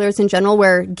gameplay trailers in general,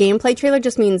 where gameplay trailer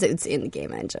just means it's in the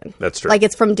game engine. That's true. Like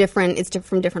it's from different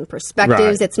perspectives.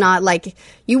 Right. It's not like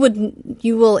you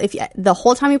will if the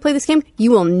whole time you play this game,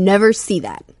 you will never see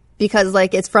that. Because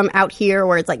like it's from out here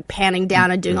or it's like panning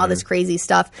down and doing all this crazy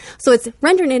stuff. So it's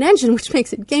rendered in engine, which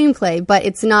makes it gameplay, but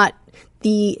it's not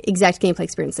the exact gameplay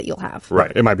experience that you'll have.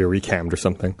 Right. It might be recammed or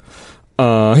something.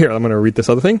 Here, I'm going to read this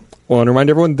other thing. I want to remind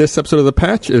everyone this episode of The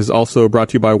Patch is also brought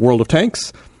to you by World of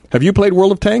Tanks. Have you played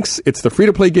World of Tanks? It's the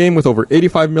free-to-play game with over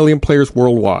 85 million players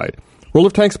worldwide. World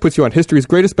of Tanks puts you on history's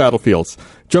greatest battlefields.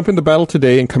 Jump into battle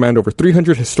today and command over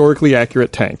 300 historically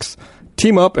accurate tanks.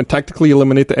 Team up and tactically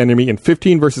eliminate the enemy in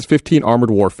 15 versus 15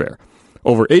 armored warfare.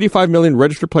 Over 85 million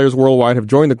registered players worldwide have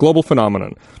joined the global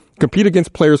phenomenon. Compete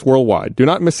against players worldwide. Do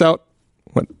not miss out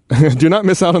on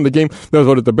the game that was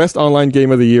voted the best online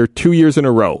game of the year 2 years in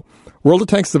a row. World of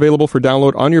Tanks is available for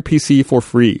download on your PC for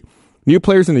free. New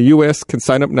players in the US can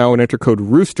sign up now and enter code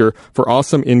ROOSTER for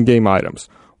awesome in-game items.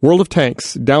 World of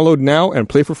Tanks. Download now and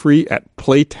play for free at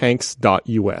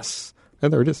playtanks.us.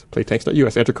 And there it is,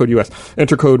 playtanks.us. Enter code US.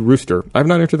 Enter code ROOSTER. I have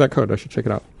not entered that code. I should check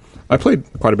it out. I played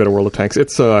quite a bit of World of Tanks.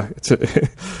 It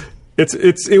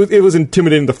was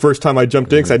intimidating the first time I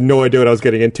jumped in because I had no idea what I was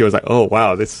getting into. I was like, oh,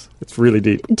 wow, it's really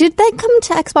deep. Did that come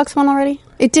to Xbox One already?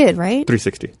 It did, right?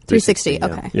 360. 360,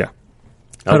 okay. Yeah.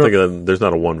 I don't think there's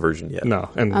not a one version yet. No,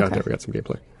 and I've never got some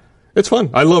gameplay. It's fun.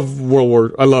 I love war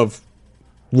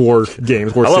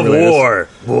games. I love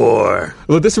war.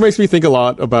 Well, this makes me think a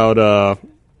lot about,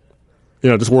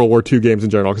 just World War II games in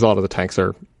general, because a lot of the tanks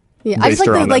are I just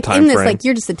like in this, like,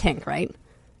 you're just a tank, right?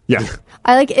 Yeah.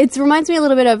 It reminds me a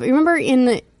little bit of, remember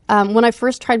when I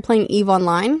first tried playing EVE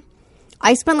Online,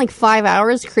 I spent like 5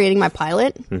 hours creating my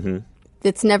pilot. Mm-hmm.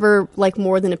 It's never like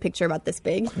more than a picture about this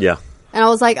big. Yeah. And I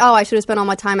was like, oh, I should have spent all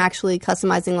my time actually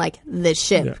customizing like this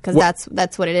ship, because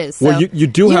that's what it is. So you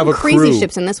do have a crew. Crazy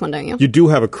ships in this one, don't you? You do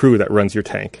have a crew that runs your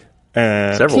tank.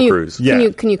 Several crews. Yeah.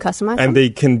 Can you customize them? And they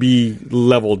can be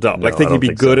leveled up. No, like they can be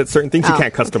good at certain things. You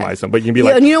can't customize them, but you can be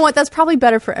like... And you know what? That's probably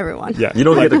better for everyone. Yeah. You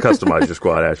don't get to customize your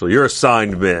squad, Ashley. You're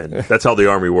assigned men. That's how the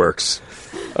Army works.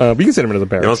 But you can send them into the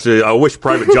barracks. I wish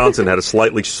Private Johnson had a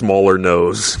slightly smaller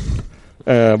nose.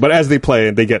 But as they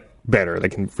play, they get better. They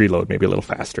can reload maybe a little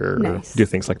faster or do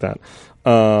things like that.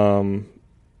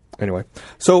 Anyway.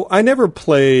 So I never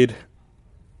played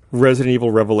Resident Evil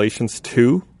Revelations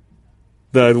 2.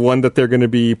 The one that they're going to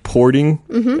be porting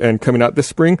and coming out this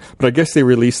spring. But I guess they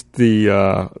released the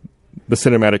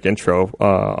cinematic intro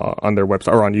on their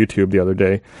website or on YouTube the other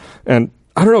day. And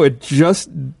I don't know, it just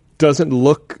doesn't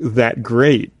look that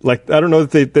great. Like, I don't know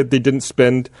that they didn't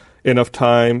spend enough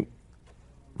time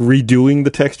redoing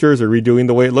the textures or redoing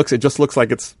the way it looks. It just looks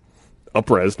like it's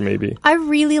up-resed, maybe. I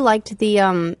really liked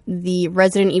the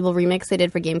Resident Evil remix they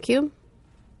did for GameCube.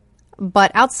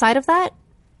 But outside of that,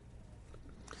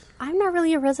 I'm not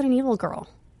really a Resident Evil girl.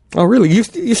 Oh, really?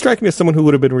 You strike me as someone who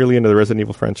would have been really into the Resident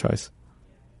Evil franchise.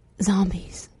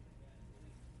 Zombies.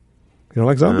 You don't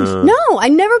like zombies? No, I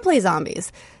never play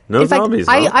zombies. No In fact, zombies,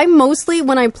 huh? I mostly,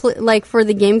 when I play, like for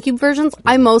the GameCube versions,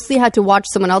 I mostly had to watch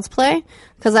someone else play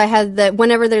because I had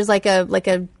whenever there's like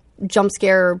a jump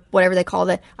scare or whatever they call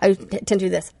it, I tend to do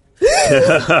this.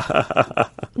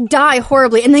 Die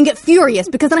horribly and then get furious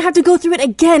because then I have to go through it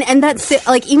again, and that's it.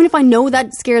 Like, even if I know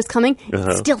that scare is coming,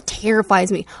 it still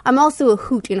terrifies me. I'm also a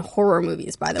hoot in horror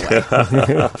movies, by the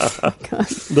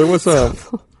way. There was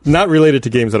not related to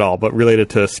games at all, but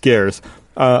related to scares.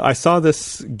 I saw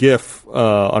this GIF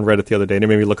on Reddit the other day, and it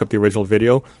made me look up the original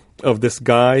video of this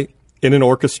guy in an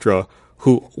orchestra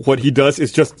who, what he does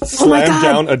is just slam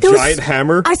down a giant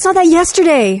hammer. I saw that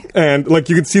yesterday. And, like,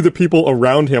 you can see the people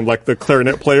around him, like the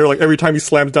clarinet player, like, every time he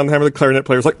slams down the hammer, the clarinet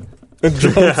player's like, and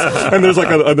jumps. And there's, like,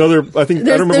 another, I think,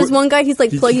 there's one guy, he's,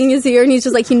 like, plugging his ear, and he's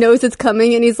just, like, he knows it's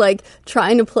coming, and he's, like,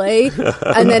 trying to play.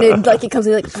 And then it comes,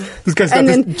 like... This guy's got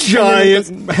this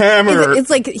giant hammer.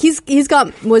 It's like, he's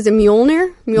got, was it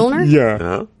Mjolnir? Yeah.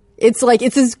 Uh-huh. It's, like,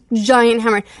 it's this giant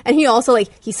hammer. And he also, like,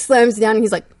 he slams down, and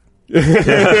he's, like...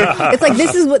 It's like,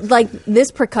 this is what, like,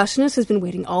 this percussionist has been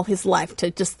waiting all his life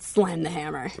to just slam the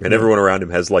hammer. And everyone around him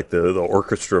has, like, the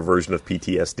orchestra version of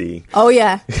PTSD. Oh,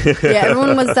 yeah. Yeah,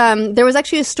 everyone was, there was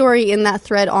actually a story in that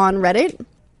thread on Reddit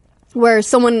where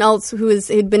someone else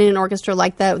who'd been in an orchestra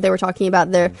like that, they were talking about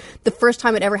the first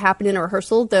time it ever happened in a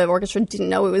rehearsal, the orchestra didn't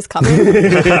know it was coming.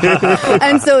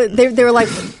 And so they were like,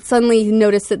 suddenly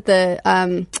noticed that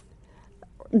the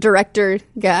director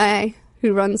guy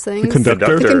who runs things. The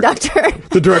conductor.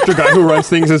 The director guy who runs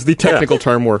things is the technical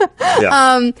term word.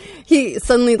 Yeah. He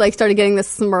suddenly, like, started getting this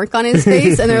smirk on his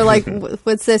face, and they're like,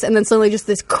 what's this? And then suddenly just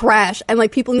this crash, and,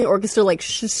 like, people in the orchestra, like,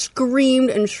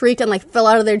 screamed and shrieked and, like, fell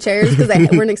out of their chairs because they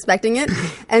weren't expecting it.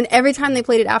 And every time they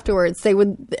played it afterwards,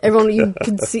 you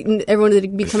could see, everyone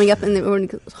would be coming up and everyone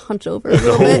could hunch over a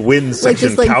little The whole bit. wind section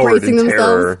just, like, cowered bracing in themselves.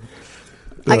 terror.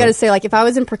 I gotta say, like, if I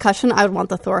was in percussion, I would want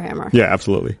the Thor hammer. Yeah,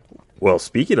 absolutely. Well,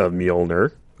 speaking of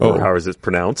Mjolnir, or how is it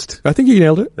pronounced? I think you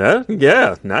nailed it.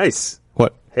 Yeah, nice.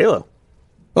 What? Halo.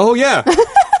 Oh, yeah.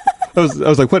 I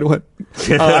was like, what?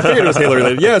 I figured it was Halo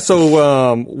related. Yeah,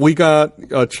 so we got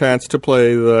a chance to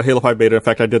play the Halo 5 beta. In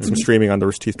fact, I did some streaming on the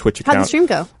Rooster Teeth Twitch account. How'd the stream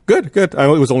go? Good. I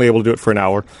was only able to do it for an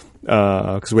hour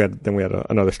because we had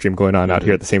another stream going on out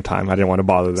here at the same time. I didn't want to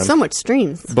bother them. So much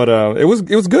streams. But it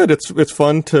was good. It's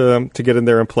fun to get in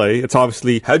there and play. It's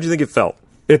obviously... How'd you think it felt?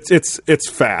 It's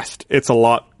fast. It's a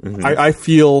lot. Mm-hmm. I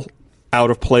feel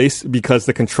out of place because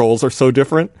the controls are so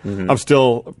different. Mm-hmm. I'm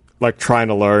still like trying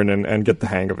to learn and get the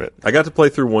hang of it. I got to play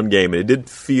through one game, and it did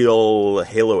feel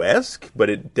Halo-esque, but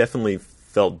it definitely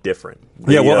felt different.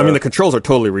 The controls are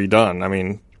totally redone. I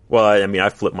mean, I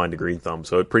flipped mine to green thumb,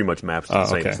 so it pretty much maps to the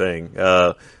same thing.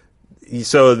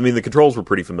 So, the controls were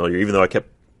pretty familiar, even though I kept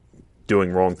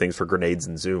doing wrong things for grenades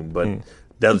and zoom, but...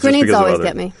 That was Grenades just because always of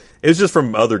get me. It was just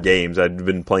from other games. I'd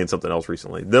been playing something else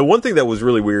recently. The one thing that was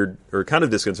really weird or kind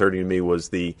of disconcerting to me was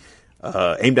the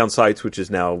aim down sights, which is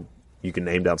now you can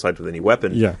aim down sights with any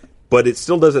weapon. Yeah. But it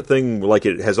still does a thing like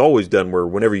it has always done where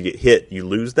whenever you get hit, you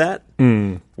lose that,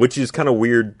 which is kind of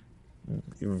weird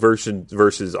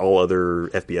versus all other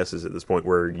FPSs at this point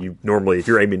where you normally, if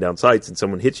you're aiming down sights and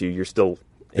someone hits you, you're still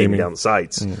aiming down the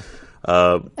sights.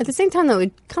 At the same time, though,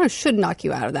 it kind of should knock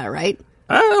you out of that, right?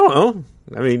 I don't know.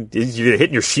 You're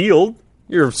hitting your shield.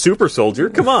 You're a super soldier.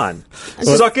 Come on.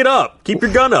 Suck it up. Keep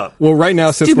your gun up. Well, right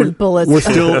now, since bullets. we're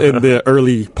still in the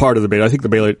early part of the beta, I think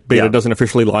the beta doesn't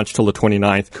officially launch till the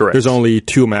 29th. Correct. There's only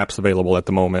 2 maps available at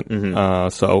the moment.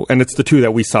 And it's the 2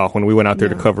 that we saw when we went out there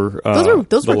to cover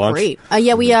Those were launch. great.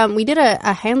 We did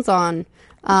a hands-on...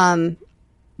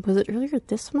 was it earlier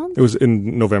this month? It was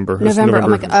in November. November. Oh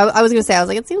my God. I was going to say,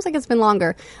 it seems like it's been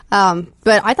longer. But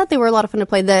I thought they were a lot of fun to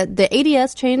play. The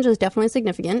ADS change is definitely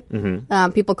significant.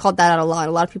 People called that out a lot.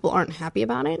 A lot of people aren't happy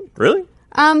about it. Really?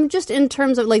 Just in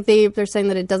terms of, like, they're saying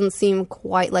that it doesn't seem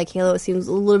quite like Halo. It seems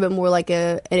a little bit more like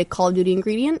a Call of Duty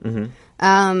ingredient.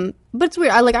 But it's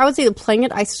weird. I would say that playing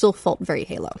it, I still felt very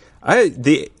Halo.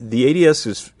 The ADS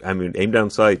is, aim down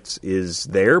sights is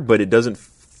there, but it doesn't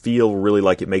feel really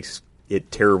like it makes it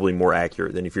terribly more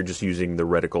accurate than if you're just using the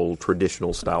reticle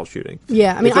traditional style shooting.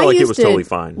 Yeah, I felt like it was totally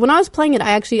fine. When I was playing it,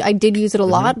 I did use it a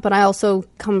lot, but I also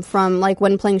come from, like,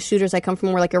 when playing shooters, I come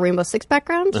from more like a Rainbow Six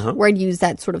background, where I'd use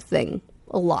that sort of thing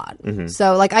a lot.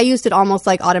 So, like, I used it almost,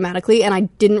 like, automatically, and I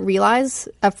didn't realize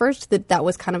at first that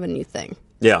was kind of a new thing.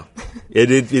 Yeah,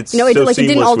 it's No, it so didn't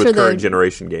seamless alter with the- current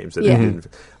generation games. That Yeah.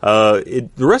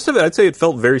 the rest of it, I'd say it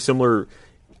felt very similar.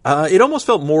 It almost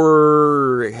felt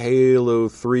more Halo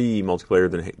 3 multiplayer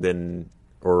than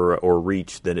or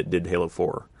Reach than it did Halo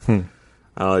 4.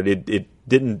 It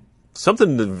didn't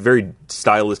something very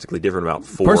stylistically different about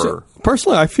 4.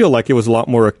 Personally, I feel like it was a lot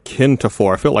more akin to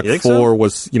 4. I feel like 4 so?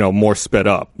 was, more sped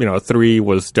up. 3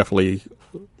 was definitely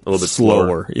A little bit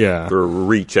slower. Yeah. Or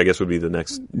Reach, I guess, would be the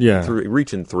next. Yeah.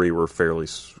 Reach and 3 were fairly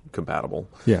compatible.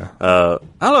 Yeah. I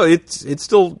don't know. It's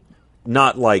still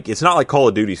not like Call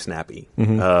of Duty snappy.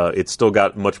 It's still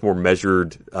got much more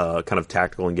measured kind of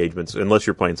tactical engagements, unless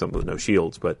you're playing something with no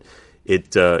shields. But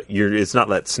it's not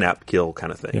that snap kill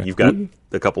kind of thing. Yeah. You've got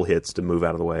a couple hits to move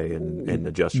out of the way and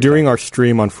adjust. During our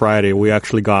stream on Friday, we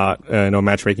actually got a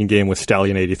matchmaking game with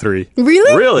Stallion 83.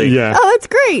 Really? Really? Yeah. Oh, that's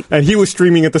great. And he was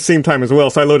streaming at the same time as well,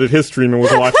 so I loaded his stream and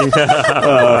was watching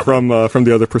from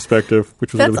the other perspective,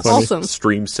 which was That's really funny. awesome.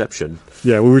 Streamception.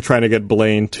 Yeah, we were trying to get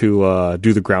Blaine to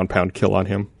do the ground pound kill on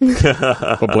him,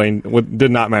 but Blaine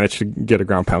did not manage to get a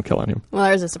ground pound kill on him, Well,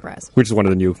 there's a surprise. which is one of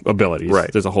the new abilities. Right.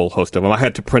 There's a whole host of them. I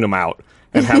had to print them out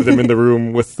and have them in the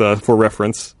room with for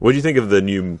reference. What do you think of the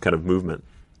new kind of movement?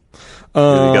 You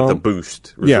got the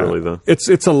boost. Was Yeah, really the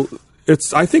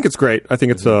I think it's great. I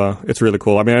think it's really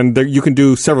cool. I mean, and you can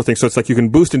do several things. So it's like you can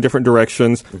boost in different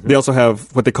directions. They also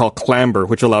have what they call clamber,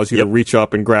 which allows you to reach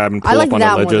up and grab and pull I like up on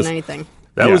that the more ledges. than anything.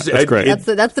 That's great.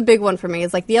 That's the big one for me.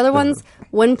 It's like the other ones,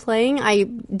 when playing, I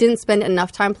didn't spend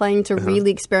enough time playing to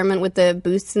really experiment with the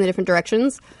boosts in the different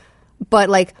directions. But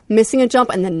like missing a jump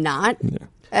and then not,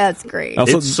 that's great.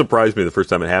 Also- It surprised me the first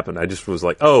time it happened. I just was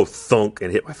like, "Oh, thunk!"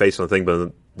 and hit my face on the thing.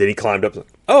 But then he climbed up. Like,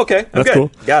 oh, okay, I'm That's good.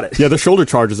 cool. Got it. Yeah, the shoulder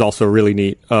charge is also really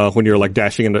neat when you're like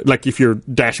dashing into, like if you're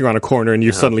dashing around a corner and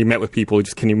you suddenly met with people, you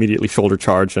just can immediately shoulder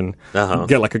charge and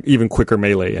get like an even quicker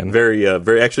melee in. Very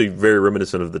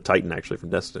reminiscent of the Titan actually from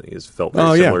Destiny. It's felt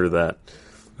very similar to that.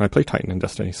 I play Titan in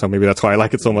Destiny, so maybe that's why I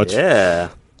like it so much. Yeah.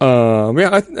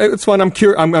 It's fun.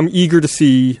 I'm eager to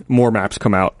see more maps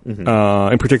come out.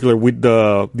 In particular, with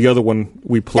the other one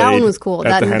we played. That one was cool. At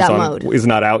That the hands-on mode is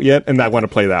not out yet, and I want to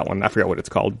play that one. I forgot what it's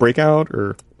called. Breakout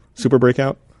or Super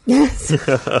Breakout. Yes.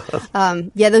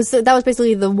 Yeah, that was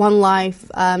basically the one life,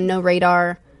 no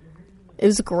radar. It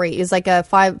was great. It was like a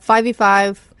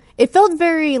 5v5. It felt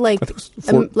very like it was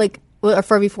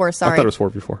 4v4. Sorry, I thought it was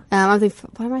 4v4. Why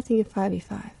am I thinking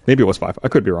 5v5? Maybe it was 5. I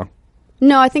could be wrong.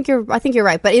 No, I think you're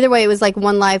right. But either way, it was like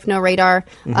one life, no radar,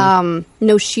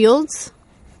 no shields.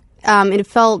 It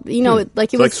felt, like it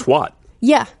It's was like SWAT.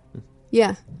 Yeah.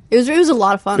 It was a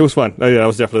lot of fun. It was fun. Yeah, that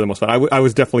was definitely the most fun. I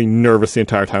was definitely nervous the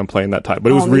entire time playing that type,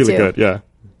 but it was me really too. good. Yeah.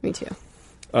 Me too.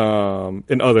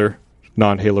 In other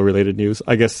non-Halo related news,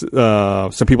 I guess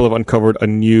some people have uncovered a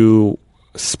new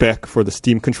spec for the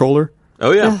Steam controller,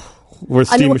 Oh yeah. or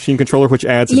Steam Machine controller, which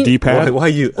adds a D-pad. Why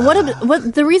you?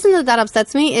 What the reason that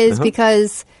upsets me is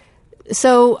because.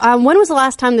 So when was the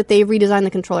last time that they redesigned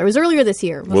the controller? It was earlier this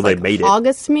year. It was They made it.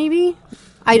 August maybe.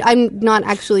 I'm not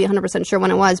actually 100% sure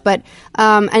when it was, but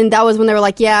and that was when they were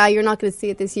like, yeah, you're not going to see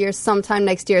it this year, sometime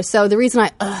next year. So the reason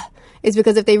is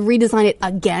because if they redesign it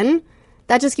again,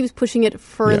 that just keeps pushing it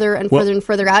further and further and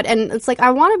further out. And it's like,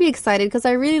 I want to be excited because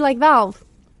I really like Valve,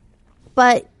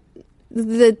 but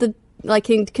the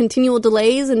continual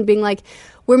delays and being like,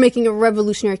 we're making a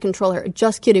revolutionary controller.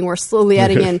 Just kidding. We're slowly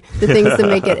adding in the things to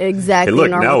make it exactly Hey, look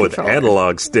normal now with controller.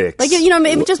 analog sticks. Like,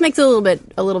 it just makes it a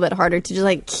little bit harder to just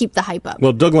like keep the hype up.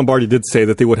 Well, Doug Lombardi did say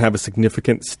that they would have a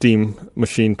significant Steam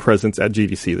Machine presence at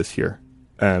GDC this year,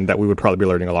 and that we would probably be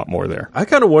learning a lot more there. I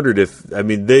kind of wondered if,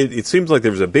 it seems like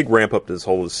there was a big ramp up to this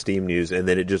whole Steam news, and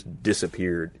then it just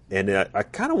disappeared. And I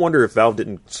kind of wonder if Valve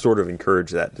didn't sort of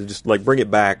encourage that, to just like bring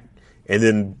it back, and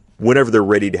then whenever they're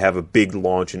ready to have a big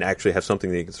launch and actually have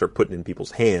something they can start putting in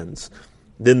people's hands,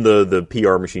 then the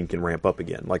PR machine can ramp up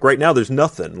again. Like right now, there's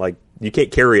nothing. Like you can't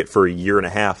carry it for a year and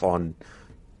a half on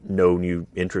no new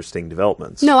interesting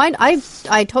developments. No,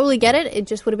 I totally get it. It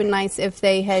just would have been nice if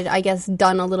they had, I guess,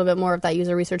 done a little bit more of that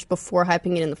user research before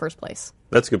hyping it in the first place.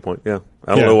 That's a good point, yeah.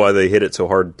 I don't know why they hit it so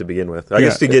hard to begin with. I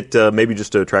guess to get, maybe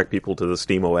just to attract people to the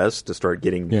Steam OS, to start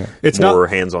getting more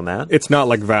hands on that. It's not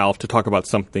like Valve to talk about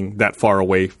something that far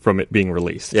away from it being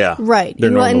released. Yeah. Right.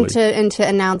 They're normally- And to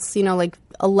announce, like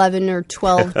 11 or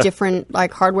 12 different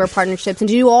like hardware partnerships and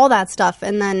to do all that stuff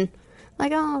and then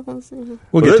like, oh, We'll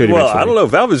get to it Well, eventually. I don't know.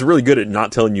 Valve is really good at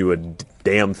not telling you a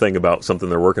damn thing about something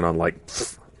they're working on, like,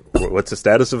 what's the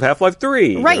status of Half-Life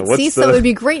 3? right. So it would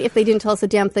be great if they didn't tell us a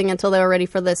damn thing until they were ready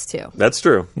for this too. That's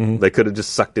true. Mm-hmm. They could have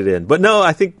just sucked it in. But no,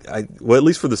 I think, at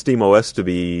least for the Steam OS to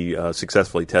be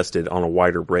successfully tested on a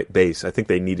wider base, I think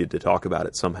they needed to talk about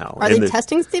it somehow. Are they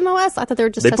testing SteamOS? I thought they were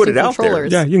just They testing put it out there.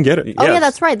 controllers. Yeah, you can get it. Oh, yeah, Yes.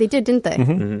 that's right. They did, didn't they?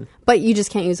 Mm-hmm. But you just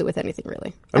can't use it with anything,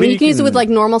 really. I mean, mean, you you can use it can- with, like,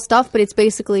 normal stuff, but it's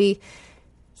basically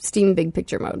Steam Big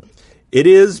Picture mode. It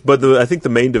is, but I think the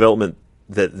main development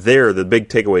the big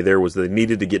takeaway there was that they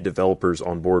needed to get developers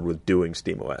on board with doing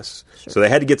SteamOS. Sure. So they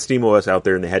had to get SteamOS out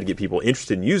there, and they had to get people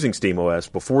interested in using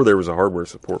SteamOS before there was a hardware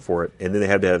support for it, and then they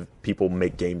had to have people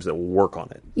make games that will work on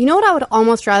it. You know what I would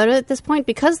almost rather at this point?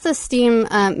 Because the Steam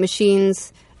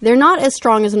machines, they're not as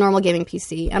strong as a normal gaming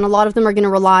PC, and a lot of them are going to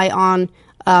rely on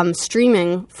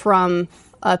streaming from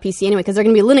PC anyway, because they're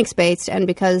going to be Linux-based, and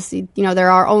because there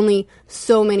are only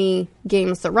so many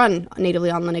games that run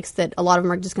natively on Linux that a lot of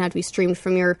them are just going to have to be streamed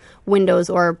from your Windows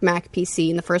or Mac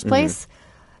PC in the first place.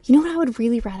 You know what I would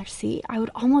really rather see? I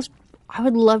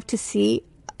would love to see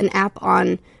an app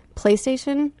on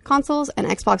PlayStation consoles and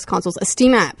Xbox consoles, a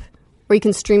Steam app, where you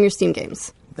can stream your Steam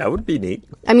games. That would be neat.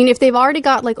 I mean, if they've already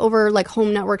got over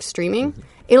home network streaming,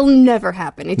 it'll never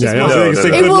happen. It just won't.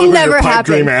 It will never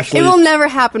happen. It will never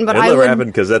happen. But It'll never happen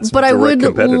because that's But I would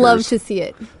competitors. love to see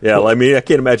it. Yeah, I mean, I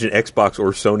can't imagine Xbox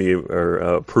or Sony are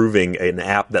approving an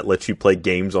app that lets you play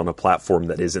games on a platform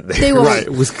that isn't there. They won't. Right,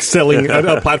 it was selling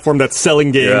a platform that's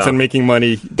selling games and making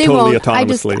money They totally won't.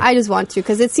 autonomously. I just want to,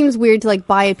 because it seems weird to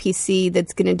buy a PC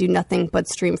that's going to do nothing but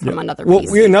stream from another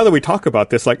PC. Well, now that we talk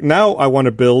about this, now I want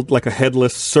to build a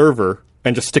headless server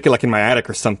and just stick it in my attic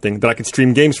or something that I can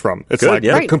stream games from. It's Good,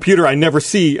 a computer I never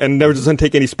see and never doesn't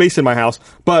take any space in my house,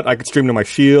 but I could stream to my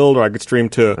Shield, or I could stream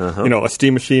to a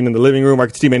Steam machine in the living room. Or I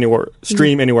could stream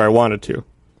anywhere I wanted to.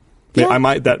 Yeah.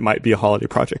 That might be a holiday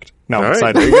project. Now I'm right,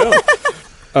 excited. there you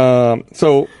go.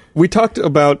 So we talked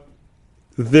about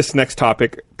this next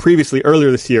topic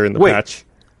earlier this year in the patch.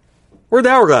 Where'd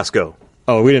the Hourglass go?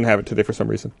 Oh, we didn't have it today for some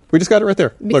reason. We just got it right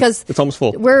there. Because look, it's almost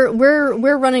full.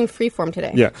 We're running Freeform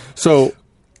today. Yeah. So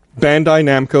Bandai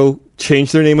Namco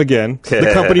changed their name again.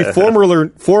 The company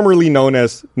formerly known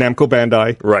as Namco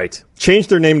Bandai changed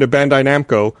their name to Bandai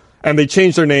Namco, and they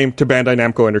changed their name to Bandai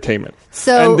Namco Entertainment.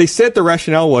 And they said the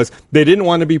rationale was they didn't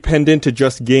want to be penned into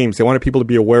just games. They wanted people to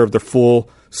be aware of their full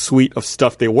suite of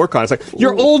stuff they work on. It's like,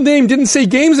 your old name didn't say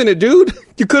games in it, dude.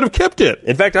 You could have kept it.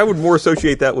 In fact, I would more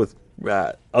associate that with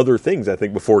other things, I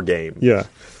think, before game. Yeah.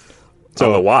 So I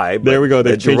don't know why. But there we go.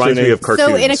 They it reminds me of cartoons.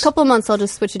 So in a couple of months, I'll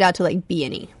just switch it out to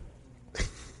B&E.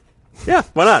 Yeah,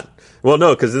 why not? Well,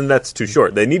 no, because then that's too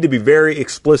short. They need to be very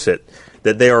explicit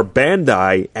that they are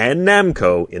Bandai and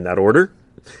Namco, in that order,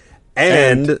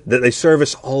 and that they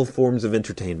service all forms of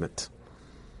entertainment.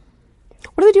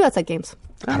 What do they do outside games?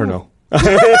 I don't know.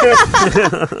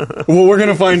 Well, we're going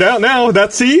to find out now.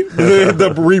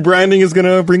 The rebranding is going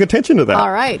to bring attention to that.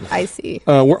 All right, I see.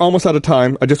 We're almost out of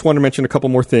time. I just want to mention a couple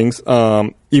more things.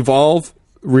 Evolve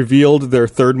revealed their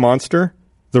third monster,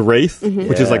 the Wraith,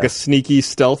 which is a sneaky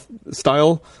stealth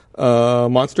style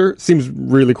monster. Seems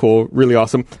really cool, really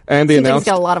awesome. And they announced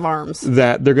he's got a lot of arms.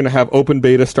 That they're going to have open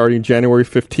beta starting January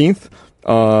 15th,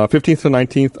 15th to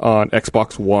 19th on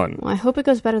Xbox One. Well, I hope it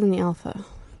goes better than the alpha.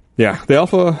 Yeah, the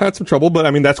alpha had some trouble,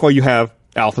 but that's why you have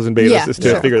alphas and betas, is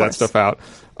to figure that stuff out.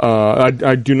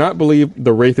 I do not believe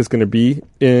the Wraith is going to be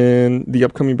in the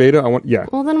upcoming beta.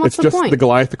 Well, then what's the point? It's just the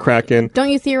Goliath, the Kraken.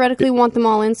 Don't you theoretically want them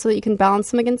all in so that you can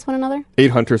balance them against one another? 8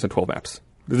 hunters and 12 apps.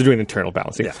 They're doing internal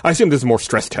balancing. Yeah. I assume this is more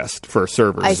stress test for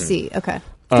servers. I see. Okay,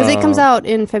 because it comes out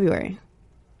in February,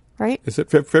 right? Is it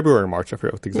February or March? I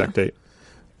forget what the exact date.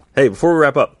 Hey, before we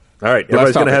wrap up, all right,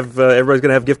 everybody's going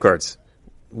to have gift cards.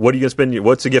 What are you going to spend?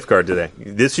 What's the gift card today?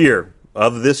 This year,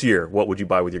 what would you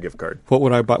buy with your gift card? What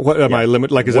would I buy? What am I limit?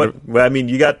 Is it? Well, I mean,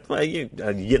 you got you're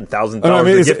getting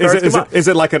 $1,000 gift cards. Is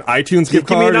it like an iTunes gift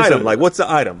card? Give me an item. What's the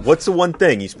item? What's the one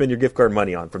thing you spend your gift card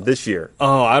money on from this year?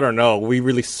 Oh, I don't know. We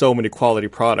release so many quality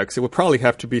products. It would probably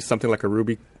have to be something like a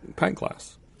Ruby pint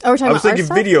glass. Oh, we're talking I was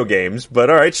thinking video games, but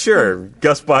all right, sure.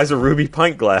 Gus buys a Ruby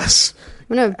pint glass.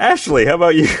 Ashley, how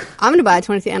about you? I'm going to buy a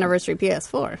 20th anniversary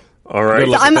PS4. All right.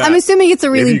 So I'm assuming it's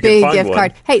a really big gift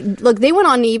card. Hey, look, they went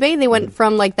on eBay. They went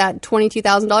from that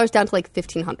 $22,000 down to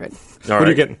 $1,500. What are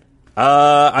you getting?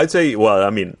 I'd say,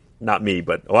 not me,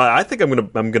 but I think I'm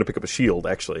gonna pick up a Shield.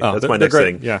 Actually, that's my next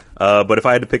thing. Yeah. But if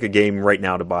I had to pick a game right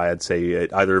now to buy, I'd say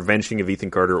either Vanishing of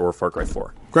Ethan Carter or Far Cry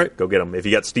 4. Great, go get them if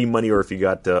you got Steam money or if you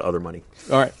got other money.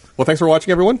 All right. Well, thanks for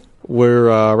watching, everyone.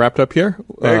 We're wrapped up here.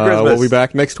 Merry Christmas. We'll be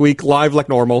back next week live like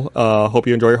normal. Hope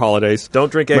you enjoy your holidays.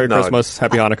 Don't drink eggnog. Merry Christmas.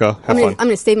 Happy Hanukkah. Have fun. I'm going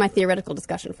to save my theoretical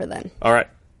discussion for then. All right.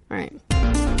 All right.